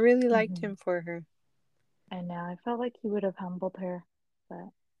sucks. I really liked Hmm. him for her. I know. I felt like he would have humbled her, but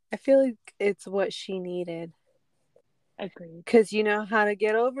I feel like it's what she needed. agreed. Because you know how to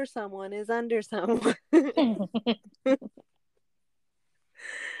get over someone is under someone.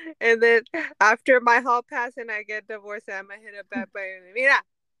 And then after my hall pass and I get divorced, I'm going to hit up Bad Bunny. Mira,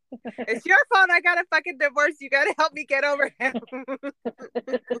 it's your fault I got a fucking divorce. You got to help me get over him.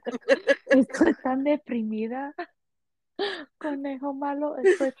 Estoy tan deprimida. Conejo malo,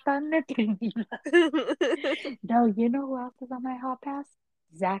 estoy tan deprimida. No, you know who else is on my hot pass?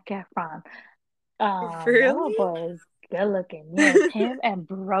 Zac Efron. That little Really? boy is good looking. Yes, him and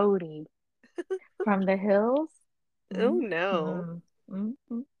Brody from the Hills. Oh Mm, no. mm, mm,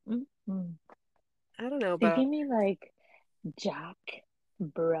 mm, mm, mm. I don't know They about. give me like Jack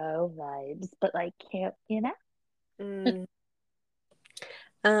bro vibes, but like cute, you know? Mm,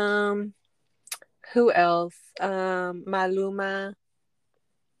 um, who else? Maluma.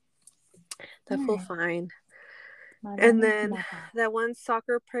 That fool Mm, fine. And Maluma's then not bad. that one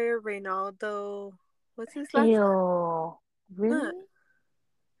soccer player, Reynaldo. What's his last? Ew, What? really?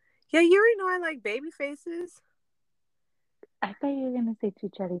 Yeah, you already know I like baby faces. I thought you were gonna say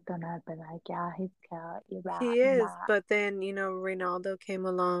Chicharito, and I'd be like, yeah, he's cute. You're right. He is, Nah. but then, Ronaldo came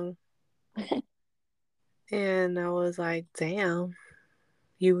along and I was like, damn,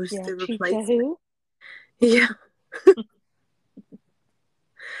 you was Yeah, the Chicha replacement. who? Yeah.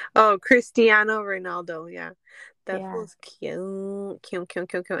 Oh, Cristiano Ronaldo. Yeah. That Yeah. fool's cute. Cute, cute,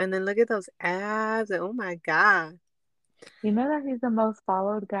 cute, cute. And then look at those abs. Oh my God. You know that he's the most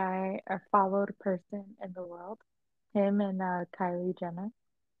followed guy or followed person in the world? Him and Kylie Jenner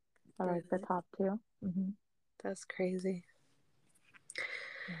are like the Really? top 2. That's crazy.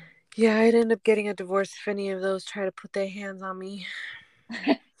 Yeah. Yeah, I'd end up getting a divorce if any of those try to put their hands on me.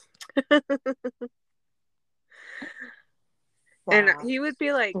 And Wow. he would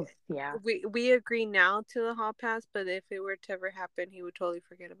be like, Oof, yeah. we agree now to the hall pass, but if it were to ever happen, he would totally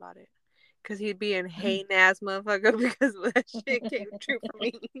forget about it. Cause he'd be an hating ass motherfucker because that shit came true for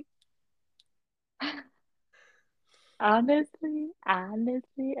me. Honestly, I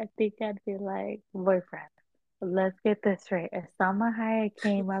think I'd be like, boyfriend, let's get this straight. If Salma Hayek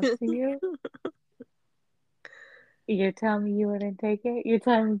came up to you, you're telling me you wouldn't take it? You're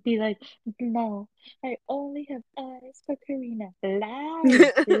telling me be like, no, I only have eyes for Karina.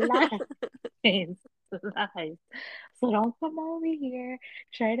 Lies, lies, lies. So don't come over here,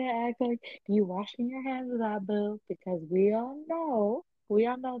 try to act like you washing your hands of that boo, because we all know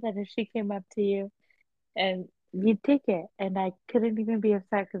that if she came up to you and you'd take it, and I couldn't even be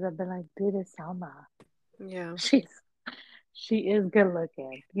upset because I've been like, dude, it's Selma. Yeah, She's she is good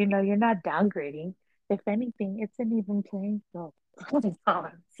looking. You're not downgrading. If anything, it's an even playing field. That's all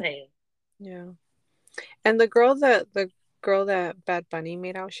I'm saying. yeah. And the girl that Bad Bunny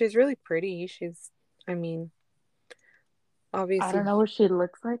made out, she's really pretty. I mean, I don't obviously, know what she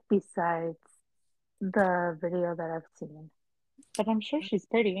looks like besides the video that I've seen, but I'm sure she's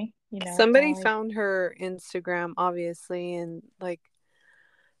pretty. somebody All found her Instagram, obviously, and like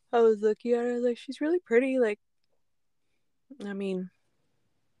I was looking at her, like she's really pretty. Like, I mean,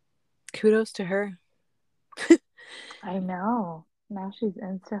 kudos to her. I know. Now she's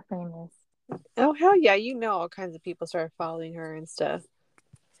Insta famous, Oh hell yeah, all kinds of people started following her and stuff,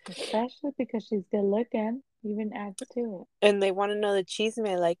 especially because she's good looking. Even adds to and they want to know the cheese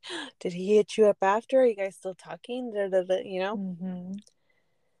man. Like, did he hit you up after? Are you guys still talking? Da, da, da, it.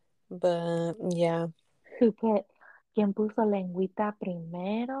 But yeah. Who put ¿Quién puso lengüita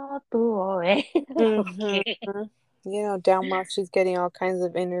primero? Tú o él. hmm Okay. Down while she's getting all kinds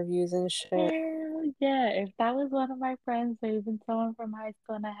of interviews and shit. Hell yeah. If that was one of my friends or even someone from high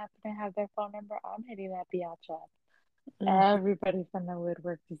school and I happen to have their phone number, I'm hitting that biatch up. hmm Everybody from the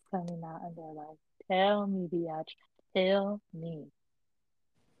woodwork is coming out and they're like, tell me, biatch. Tell me.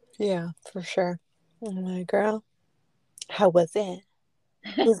 Yeah, for sure. I'm like, girl, how was it?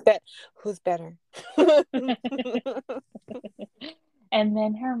 Who's better? And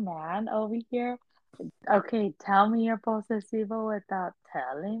then her man over here. Okay, tell me you're possessivo without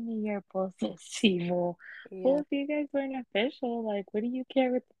telling me you're possessivo. Well, Yeah, if you guys weren't official, like, what do you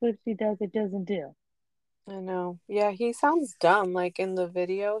care what she does or doesn't do? I know. Yeah, he sounds dumb. Like in the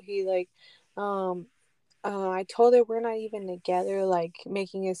video, he like, um, I told her we're not even together. Like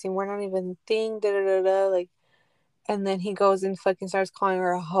making it seem we're not even thing. Da da da da. Like, and then he goes and fucking starts calling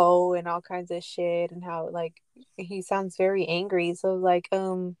her a hoe and all kinds of shit, and how like he sounds very angry. So like,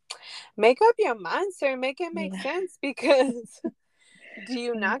 make up your mind, sir. Make it make Yeah. sense because do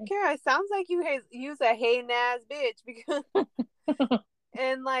you not care? It sounds like use a hating ass bitch because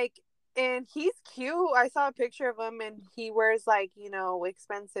and like and he's cute. I saw a picture of him and he wears like,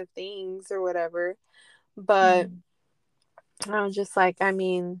 expensive things or whatever. But Mm. I was just like, I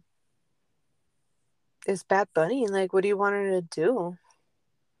mean, it's Bad Bunny. Like, what do you want her to do?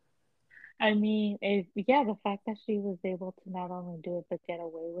 I mean, yeah, the fact that she was able to not only do it but get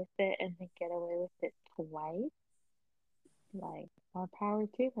away with it and then get away with it twice, like, more power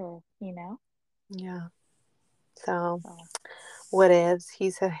to her? Yeah. So So what ifs?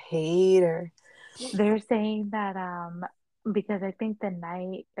 He's a hater. they're saying that because I think the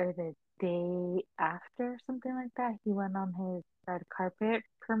night or the day after something like that, he went on his red carpet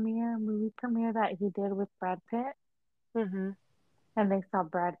movie premiere that he did with Brad Pitt, Mm-hmm. and they saw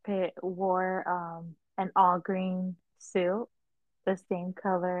Brad Pitt wore an all green suit, the same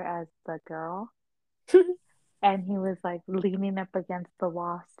color as the girl, and he was like leaning up against the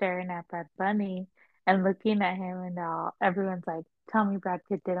wall staring at Brad Bunny and looking at him, and everyone's like, tell me Brad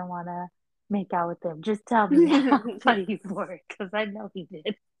Pitt didn't want to make out with him. Just tell me how funny he's were, because I know he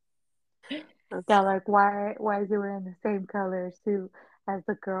did. That's They're like, why is he wearing the same color suit as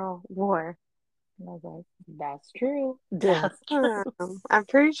the girl wore? And I was like, that's true. yeah. That's true. I'm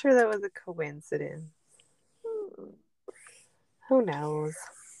pretty sure that was a coincidence. Who knows?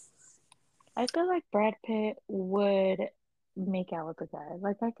 I feel like Brad Pitt would make out with the guy.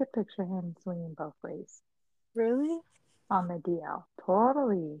 Like I could picture him swinging both ways Really? on the DL.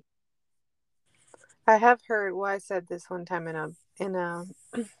 Totally. I have heard. Well, I said this one time in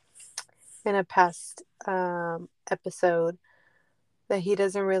a past episode that he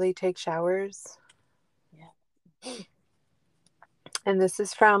doesn't really take showers, Yeah. and this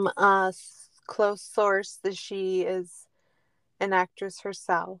is from a close source that she is an actress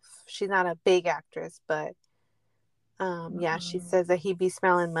herself. She's not a big actress, but yeah, she Mm-mm. says that he be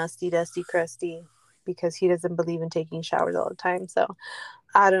smelling musty, dusty, crusty because he doesn't believe in taking showers all the time. So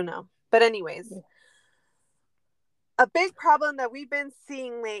I don't know. But anyways, Yeah. a big problem that we've been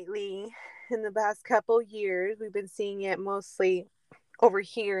seeing lately in the past couple years, we've been seeing it mostly over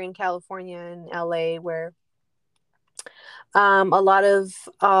here in California and LA, where a lot of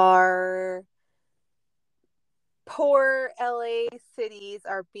our poor LA cities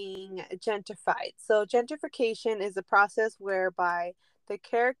are being gentrified. So, gentrification is a process whereby the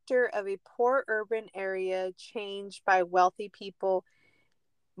character of a poor urban area changed by wealthy people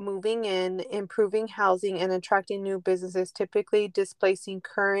moving in, improving housing, and attracting new businesses, typically displacing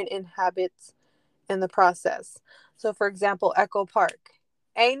current inhabitants in the process. So, for example, Echo Park.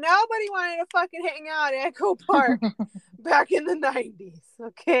 Ain't nobody wanted to fucking hang out at Echo Park back in the 90s,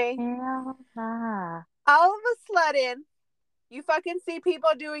 okay? Hell nah. All of a sudden, you fucking see people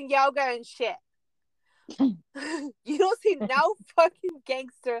doing yoga and shit. You don't see no fucking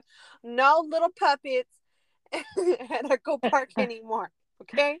gangster, no little puppets at Echo Park anymore,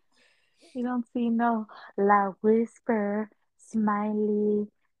 okay? You don't see no loud whisper, smiley.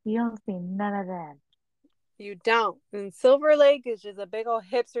 You don't see none of that. You don't. And Silver Lake is just a big old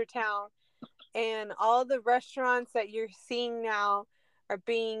hipster town, and all the restaurants that you're seeing now are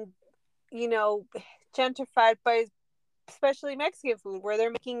being, you know, gentrified by especially Mexican food, where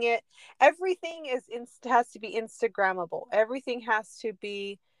they're making it, everything has to be Instagrammable. Everything has to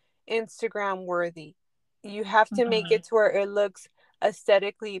be Instagram worthy. You have to make Mm-mm. it to where it looks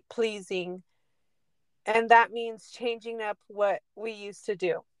aesthetically pleasing, and that means changing up what we used to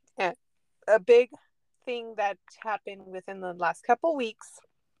do. And a big thing that happened within the last couple weeks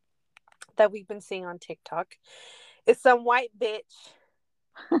that we've been seeing on TikTok is some white bitch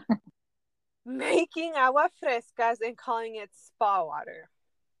making agua frescas and calling it spa water.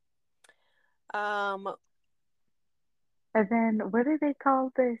 Um, And then what do they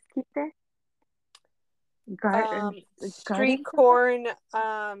call the esquite? street Garden salad? corn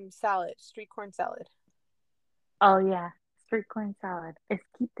salad, street corn salad. Oh yeah, street corn salad.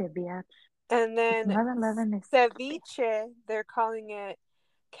 Esquite, bitch. And It's then 11 esquite. ceviche, they're calling it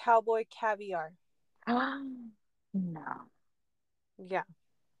cowboy caviar. No. Yeah.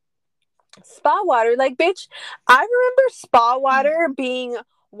 Spa water, like bitch, I remember spa water being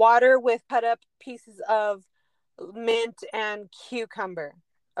water with cut up pieces of mint and cucumber.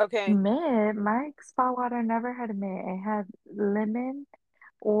 Okay. Mint, my spa water never had mint. It had lemon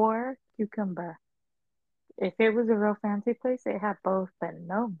or cucumber. If it was a real fancy place, it had both, but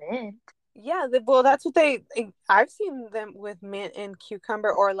no mint. Yeah, well that's what I've seen them with mint and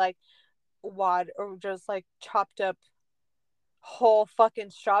cucumber, or like wad, or just like chopped up whole fucking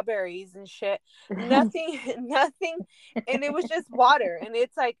strawberries and shit. Nothing, nothing, and it was just water. And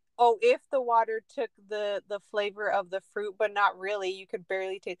it's like, oh, if the water took the flavor of the fruit, but not really, you could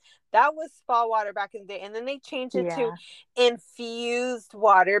barely taste. That was spa water back in the day, and then they changed it to Yeah. infused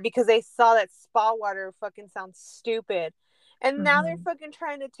water because they saw that spa water fucking sounds stupid, and now they're Hmm. fucking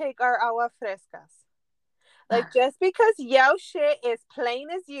trying to take our agua frescas. Like just because yo shit is plain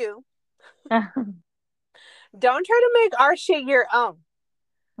as you, don't try to make our shit your own.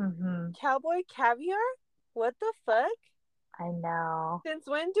 Hmm. Cowboy caviar? What the fuck? I know. Since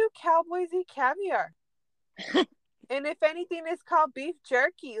when do cowboys eat caviar? And if anything, it's called beef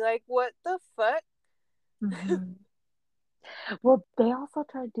jerky. Like, what the fuck? Hmm. Well, they also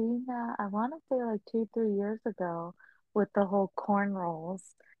tried doing that, I want to say like 2, 3 years ago with the whole corn rolls.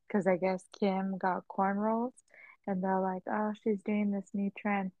 Because I guess Kim got corn rolls and they're like, oh, she's doing this new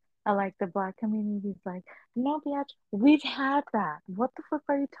trend. And like the black community's like, no, bitch, we've had that. What the fuck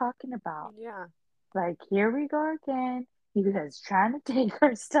are you talking about? Yeah, Like, here we go again. You guys trying to take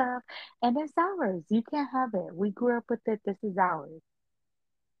our stuff and it's ours. You can't have it. We grew up with it. This is ours.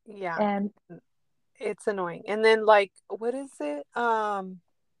 yeah. And It's annoying. And then, like, what is it?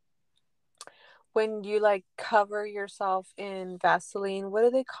 When you like cover yourself in Vaseline, what do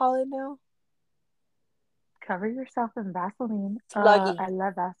they call it now? cover yourself in Vaseline. I Slugging.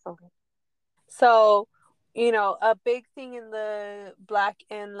 love Vaseline. So, a big thing in the Black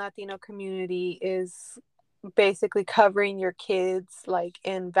and Latino community is basically covering your kids like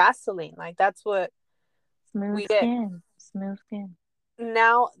in Vaseline. Like that's what Smooth we did. skin, smooth skin.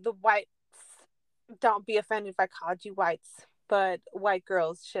 Now the whites, don't be offended if I called you whites, but white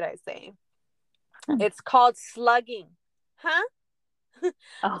girls, should I say? Hmm. It's called slugging, huh? Oh,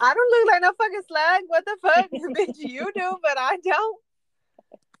 I don't look like no fucking slug. What the fuck, bitch? You do, but I don't.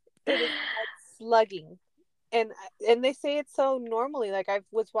 It is called slugging, and they say it so normally. Like I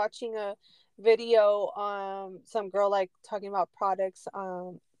was watching a video, some girl like talking about products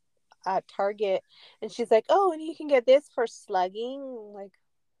at Target, and she's like, "Oh, and you can get this for slugging." Like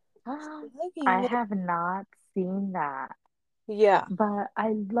slugging, I like have not seen that. yeah. But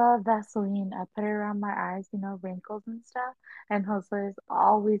I love Vaseline. I put it around my eyes, wrinkles and stuff. And Jose is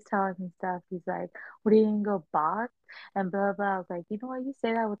always telling me stuff. He's like, "What are you gonna go box?" And blah blah. I was like, you know what? You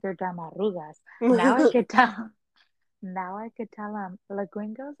say that with your damn arrugas. Now I could tell. Now I could tell him the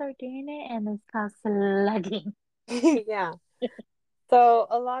gringos are doing it, and it's called slugging. Yeah. So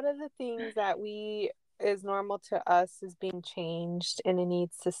a lot of the things that we is normal to us is being changed and it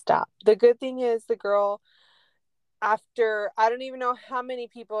needs to stop. The good thing is the girl, after I don't even know how many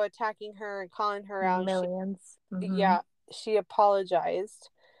people attacking her and calling her out, she Millions. Mm-hmm. yeah, she apologized.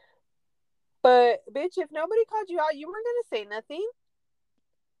 But bitch, if nobody called you out, you weren't gonna say nothing.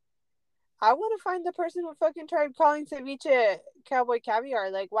 I want to find the person who fucking tried calling ceviche cowboy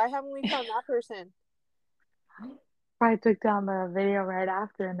caviar. Like, why haven't we found that person? Probably took down the video right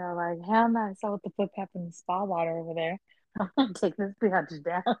after, and they're like, "Hell no! I saw what the fuck happened in spa water over there. I'm gonna take this bitch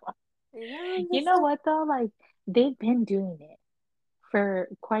down." Yeah, I'm You just know like, what though? Like they've been doing it for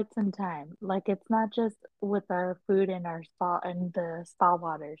quite some time. Like it's not just with our food and our spa and the spa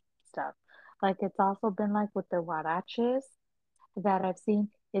water stuff. Like it's also been like with the huaraches that I've seen.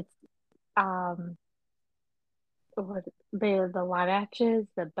 It's um what the huaraches,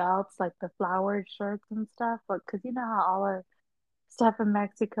 the belts, like the flowered shirts and stuff. But because you know how all our stuff in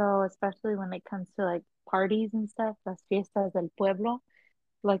Mexico, especially when it comes to like parties and stuff, las fiestas del pueblo,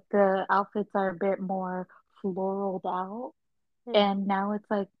 like the outfits are a bit more floraled out. hmm, And now it's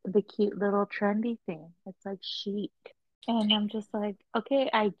like the cute little trendy thing. It's like chic. And I'm just like, okay,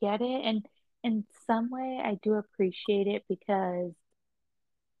 I get it. And in some way, I do appreciate it because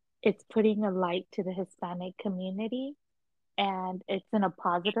it's putting a light to the Hispanic community and it's in a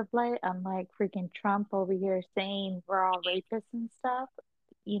positive light, unlike freaking Trump over here saying we're all rapists and stuff,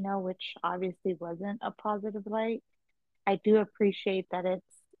 which obviously wasn't a positive light. I do appreciate that it's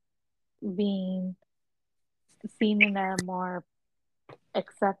being seen in a more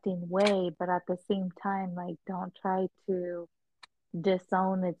accepting way, but at the same time, like, don't try to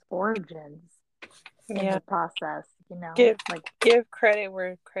disown its origins in yeah, the process, you know? give Like, give credit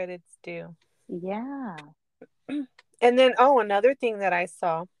where credit's due. yeah. And then, oh, another thing that I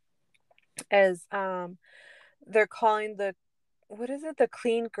saw is they're calling the, what is it, the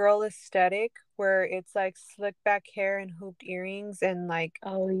clean girl aesthetic, where it's like slick back hair and hooped earrings and like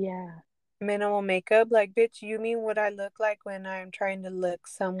Oh, yeah. minimal makeup. Like, bitch, you mean what I look like when I'm trying to look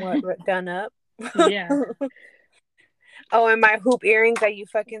somewhat done up? Yeah. Oh, and my hoop earrings that you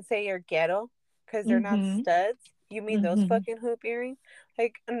fucking say are ghetto because they're not Mm-hmm. studs. You mean those Mm-hmm. fucking hoop earrings?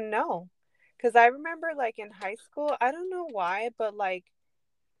 Like, no. Because I remember, like, in high school, I don't know why, but, like,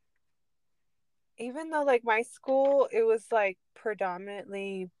 even though, like, my school, it was, like,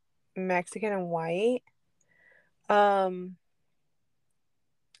 predominantly Mexican and white, um,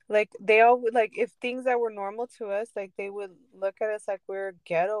 like, they all would, like, if things that were normal to us, like, they would look at us like we are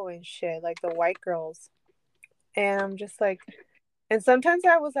ghetto and shit, like the white girls. And I'm just like, and sometimes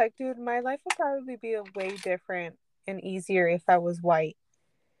I was like, dude, my life would probably be a way different and easier if I was white.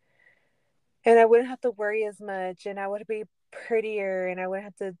 And I wouldn't have to worry as much and I would be prettier and I wouldn't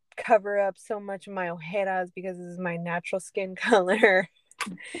have to cover up so much of my ojeras because this is my natural skin color.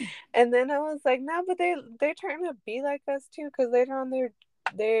 And then I was like, nah, but they're trying to be like us too, because later on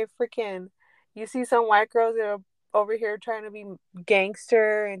they freaking, you see some white girls that are over here trying to be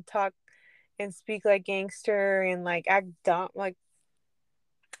gangster and talk and speak like gangster and like act dumb, like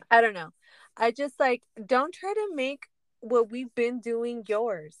I don't know. I just like, don't try to make what we've been doing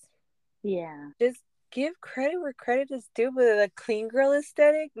yours. Yeah. Just give credit where credit is due. But a clean girl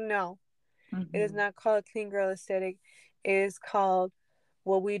aesthetic, no, it is Mm-hmm. not called a clean girl aesthetic. It is called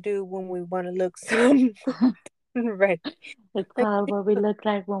what we do when we want to look some right. It's Like, called what we look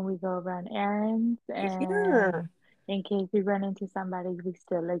like when we go run errands, and yeah, in case we run into somebody, we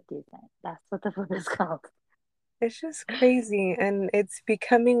still look decent. That's what the fuck is called. it's just crazy, and it's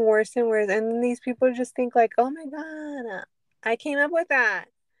becoming worse and worse. And then these people just think like, oh my god, I came up with that.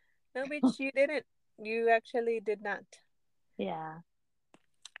 No, bitch, you didn't. You actually did not. Yeah.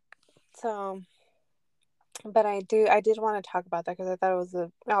 So But I did want to talk about that because I thought it was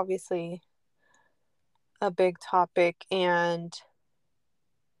obviously a big topic. And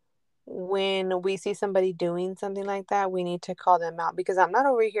when we see somebody doing something like that, we need to call them out, because I'm not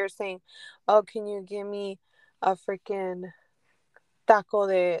over here saying, "Oh, can you give me a freaking taco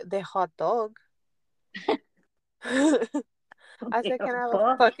de hot dog?" I said, "Can I have a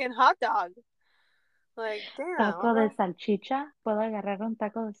Taco, fucking hot dog?" Like, damn, taco I'm de not. salchicha. ¿Puedo agarrar un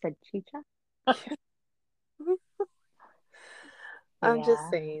taco de salchicha? I'm just Yeah.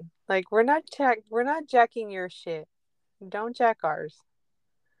 saying, like, we're not jacking your shit. Don't jack ours.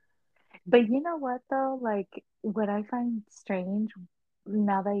 But you know what though? Like what I find strange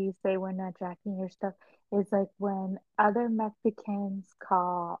now that you say we're not jacking your stuff is like when other Mexicans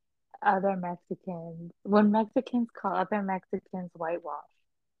call when Mexicans call other Mexicans whitewash.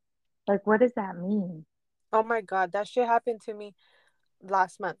 Like what does that mean? Oh my god, that shit happened to me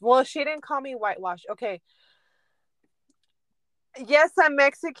last month. Well, she didn't call me whitewash. Okay. Yes, I'm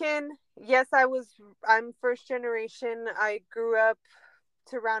Mexican. Yes, I'm first generation. I grew up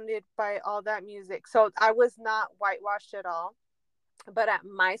surrounded by all that music. So I was not whitewashed at all. But at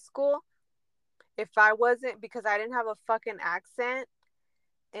my school, if I wasn't, because I didn't have a fucking accent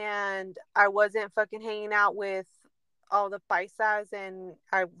and I wasn't fucking hanging out with all the paisas and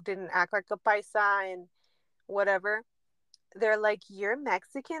I didn't act like a paisa and whatever, they're like, "You're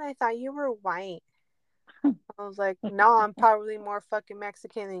Mexican? I thought you were white." I was like, "No, I'm probably more fucking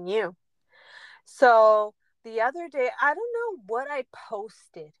Mexican than you." So the other day, I don't know what I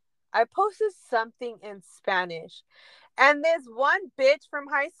posted. I posted something in Spanish. And this one bitch from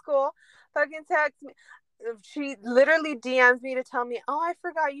high school fucking texts me. She literally DMs me to tell me, "Oh, I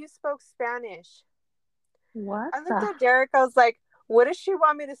forgot you spoke Spanish." What I looked the? at Derek. I was like, "What does she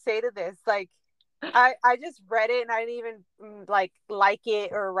want me to say to this?" Like, I just read it and I didn't even like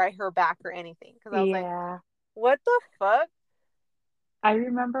it or write her back or anything, because I was like, Yeah. "What the fuck?" I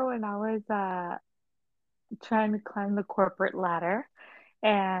remember when I was trying to climb the corporate ladder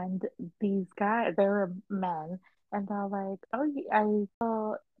and these guys, they were men, and they're like, "Oh,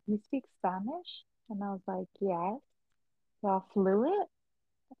 you speak Spanish?" And I was like, "Yes." Y'all fluent?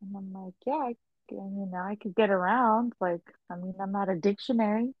 And I'm like, yeah, I could get around. Like, I mean, I'm not a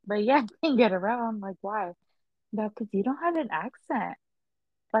dictionary, but yeah, I can get around. Like, why? No, because you don't have an accent.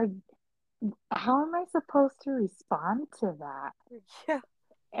 Like, how am I supposed to respond to that? Yeah.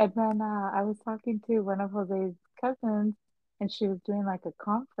 And then I was talking to one of Jose's cousins, and she was doing like a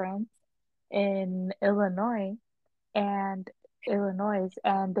conference in and Illinois, and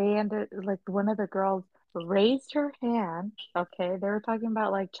they ended like one of the girls raised her hand. Okay, they were talking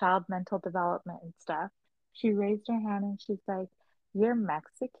about like child mental development and stuff. She raised her hand and she's like, "You're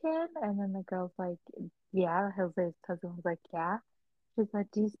Mexican?" And then the girl's like, "Yeah." Jose's cousin was like, "Yeah." She's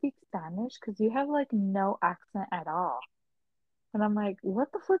like, "Do you speak Spanish? Because you have like no accent at all." And I'm like,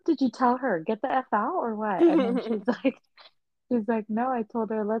 "What the fuck did you tell her? Get the F out or what?" And then she's like, "No, I told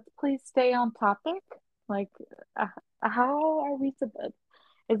her, let's please stay on topic. Like, uh, how are we supposed,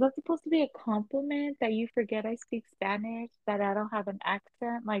 is that supposed to be a compliment that you forget I speak Spanish, that I don't have an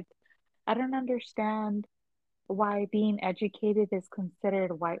accent? Like, I don't understand why being educated is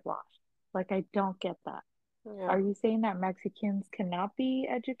considered whitewash. Like, I don't get that. Yeah. Are you saying that Mexicans cannot be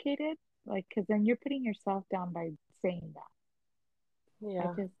educated? Like, because then you're putting yourself down by saying that. I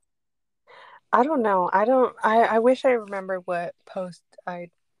Yeah. just, I don't know. I wish I remember what post I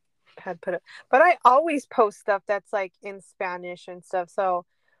had put up. But I always post stuff that's like in Spanish and stuff. So,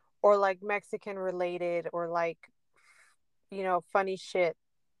 or like Mexican related, or like, funny shit.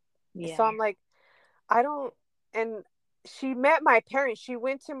 So yeah. I'm like, I don't, and she met my parents. She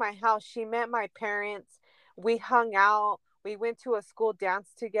went to my house. She met my parents. We hung out. We went to a school dance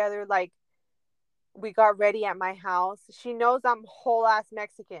together. Like, we got ready at my house. She knows I'm whole ass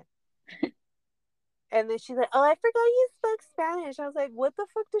Mexican. And then she's like, "Oh, I forgot you spoke Spanish." I was like, "What the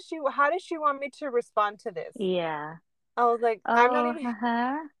fuck how does she want me to respond to this?" Yeah. I was like, "I'm not Oh, even."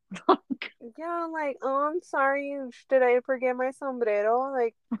 haha. Yeah, I'm like, "Oh, I'm sorry. Did I forget my sombrero?"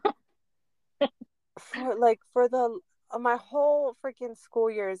 Like, for the my whole freaking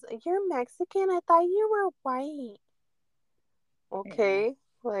school years, "You're Mexican? I thought you were white." Yeah. Okay,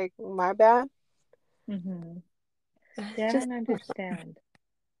 like, my bad. Mm-hmm. Yeah, It's I just, don't understand.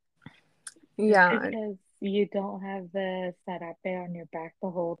 Just yeah. because you don't have the sarape on your back the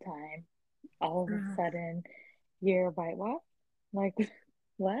whole time, all of a sudden you're whitewash? Like,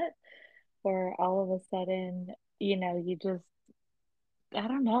 what? Or all of a sudden, you just, I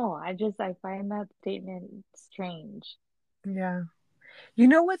don't know. I find that statement strange. Yeah. You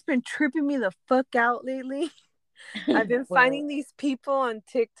know what's been tripping me the fuck out lately? I've been What? finding these people on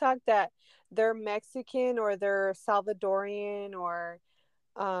TikTok that they're Mexican or they're Salvadorian or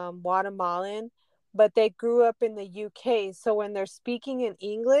Guatemalan, but they grew up in the UK. So when they're speaking in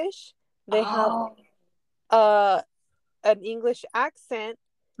English, they have Oh, uh, an English accent,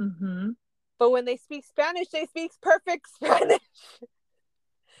 mm-hmm. but when they speak Spanish, they speak perfect Spanish.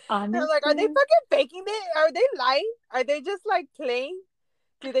 And I'm like, are they Honestly, fucking faking it? Are they lying? Are they just like playing?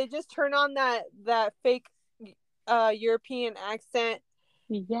 Do they just turn on that fake European accent?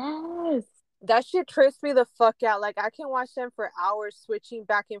 yes. That shit trips me the fuck out. Like I can watch them for hours switching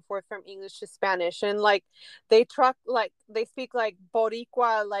back and forth from English to Spanish, and like they speak like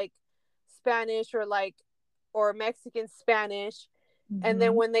Boricua like Spanish or like or Mexican Spanish, and then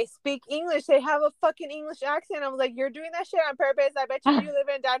Mm-hmm. when they speak English, they have a fucking English accent. I'm like, you're doing that shit on purpose. I bet you live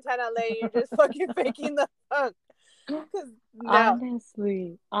in downtown LA. You're just fucking faking the fuck. Cause no.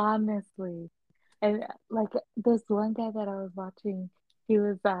 Honestly. And like this one guy that I was watching, he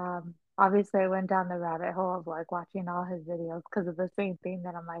was obviously I went down the rabbit hole of like watching all his videos because of the same thing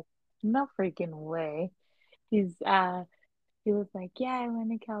that I'm like, no freaking way. He's he was like, yeah, I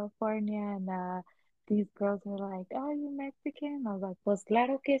went to California and these girls were like, oh, you Mexican? I was like, pues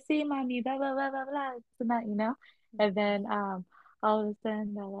claro que sí, mami, blah blah blah blah blah. So that, you know? And then all of a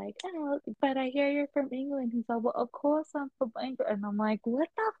sudden they're like, oh, but I hear you're from England. He's like, well, of course I'm from England. And I'm like, what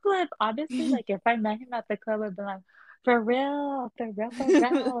the flip? Honestly, like if I met him at the club, I'd be like, for real,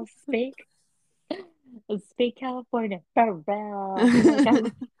 speak California, for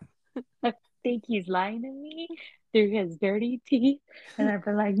real. Like I think he's lying to me through his dirty teeth. And I'd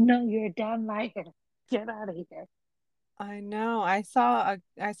be like, no, you're a damn liar. Get out of here. I know. I saw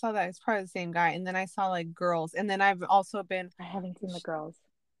that it's probably the same guy, and then I saw like girls, and then I've also been I haven't seen the girls.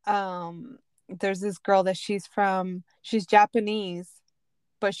 um there's this girl that she's Japanese,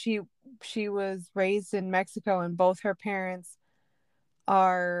 but she was raised in Mexico, and both her parents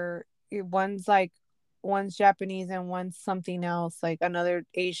are one's like one's Japanese and one's something else, like another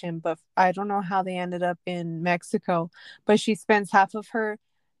Asian, but I don't know how they ended up in Mexico. But she spends half of her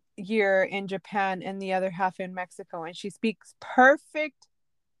year in Japan and the other half in Mexico, and she speaks perfect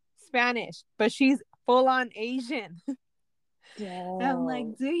Spanish, but she's full on Asian. And I'm like,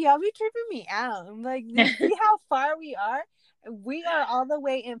 Damn. dude, y'all be tripping me out. I'm like, you see how far we are? We are all the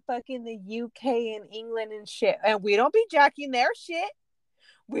way in fucking the UK and England and shit. And we don't be jacking their shit.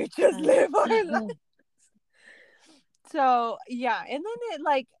 We just Uh, live our life. So yeah. And then it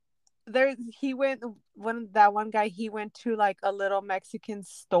like there's he went one guy, he went to like a little Mexican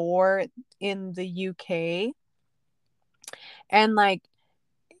store in the UK, and like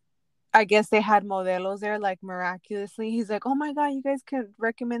I guess they had modelos there, like miraculously. He's like, "Oh my god, you guys could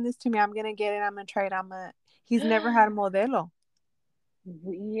recommend this to me. I'm gonna get it. I'm gonna try it. I'm gonna." He's never had a modelo,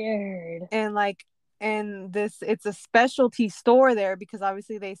 weird. and like, and this it's a specialty store there because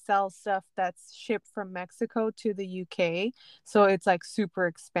obviously they sell stuff that's shipped from Mexico to the UK, so it's like super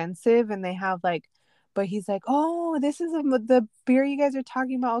expensive, and they have like. But he's like, oh, this is the beer you guys are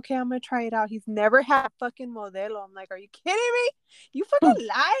talking about. Okay, I'm gonna try it out. He's never had fucking Modelo. I'm like, are you kidding me? You fucking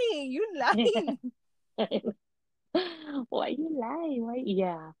lying. You lying. Why you lie? Why?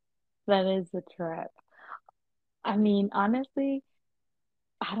 Yeah, that is a trip. I mean, honestly,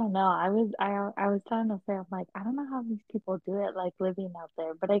 I don't know. I was trying to say I'm like I don't know how these people do it like living out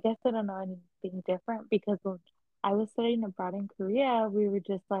there, but I guess I don't know anything different because when I was studying abroad in Korea, we were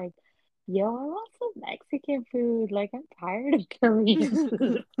just like, yo, I want some Mexican food. Like I'm tired of Korean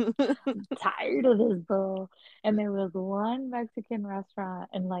food. I'm tired of this bull. And there was one Mexican restaurant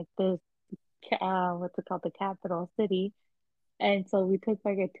in like this what's it called, the capital city. And so we took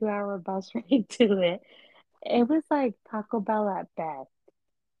like a 2 hour bus ride to it. It was like Taco Bell at best.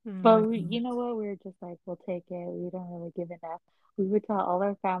 Oh But my we, god. you know what? We were just like, we'll take it. We don't really give enough. We would tell all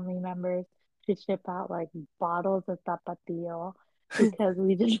our family members to ship out like bottles of tapatio because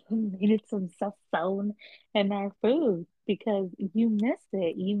we just needed some sazon in our food because you miss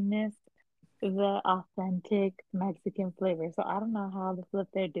it. You miss the authentic Mexican flavor. So I don't know how the flip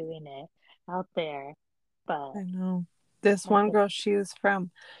they're doing it out there, but I know. This that's one a girl, she was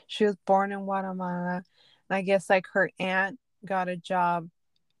born in Guatemala. And I guess like her aunt got a job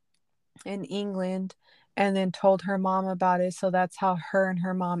in England and then told her mom about it. So that's how her and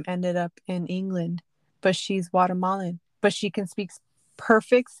her mom ended up in England. But she's Guatemalan. But she can speak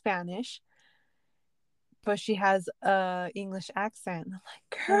perfect Spanish, but she has a English accent. I'm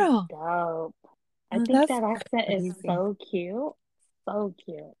like, that's girl, dope. I think that's that accent is crazy. so cute. So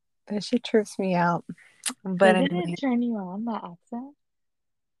cute. That shit trips me out. But Doesn't it anyway, turn you on, that accent?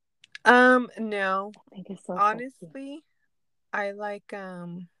 no. I think it's so sexy. Honestly, I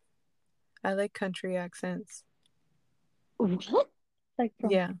I like country accents. What? Like from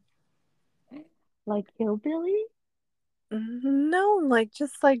Yeah. Like hillbilly? No, like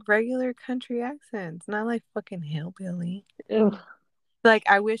just like regular country accents, not like fucking hillbilly. Ugh. Like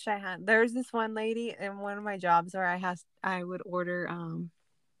I wish I had. There's this one lady in one of my jobs where I would order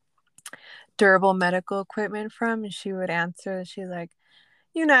durable medical equipment from, and she would answer. She's like,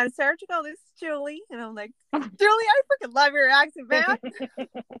 United Surgical, this is Julie, and I'm like, Julie, I freaking love your accent, man.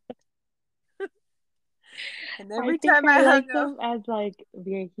 And I every think time I I hung like up, them as like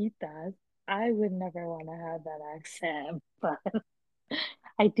viejitas. I would never want to have that accent, but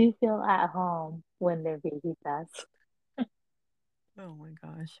I do feel at home when they're viejitas. oh my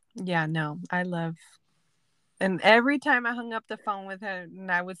gosh, yeah, no, I love. And every time I hung up the phone with her, and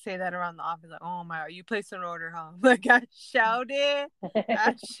I would say that around the office, like, "Oh my, you placed an order, huh?" Like I shouted.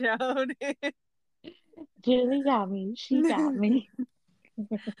 Julie got me. She got me.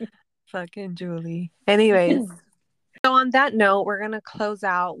 Fucking Julie. Anyways, so on that note, we're gonna close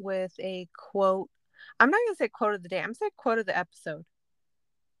out with a quote. I'm not gonna say quote of the day. I'm gonna say quote of the episode,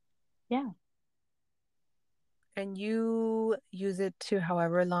 Yeah, and you use it to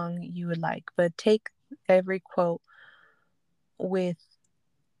however long you would like, but take every quote with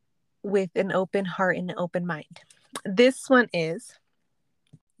an open heart and an open mind. This one is: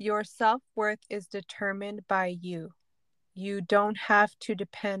 Your self-worth is determined by you. You don't have to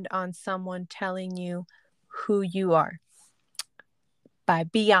depend on someone telling you who you are. By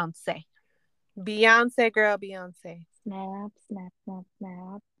Beyonce. Beyonce, girl, Beyonce. snap, snap, snap,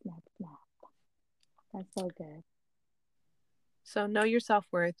 snap, snap, snap. That's so good. So know your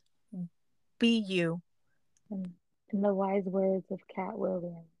self-worth. Be you. And in the wise words of Cat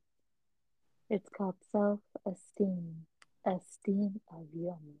Williams, it's called self-esteem. Esteem of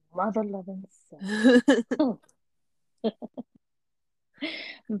your mother-loving All self.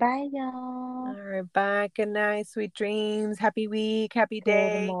 Bye, y'all. right, bye. Good night. Sweet dreams. Happy week. Happy Good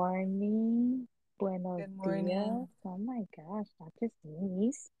day. morning. Buenos Good dias. morning. Oh my gosh, not just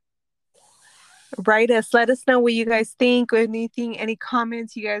sneeze. Write us. Let us know what you guys think. Or anything, any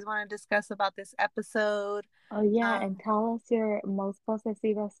comments you guys want to discuss about this episode. Oh yeah, and Um, tell us your most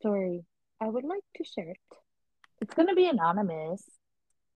possessiva story. I would like to share it. It's gonna be anonymous.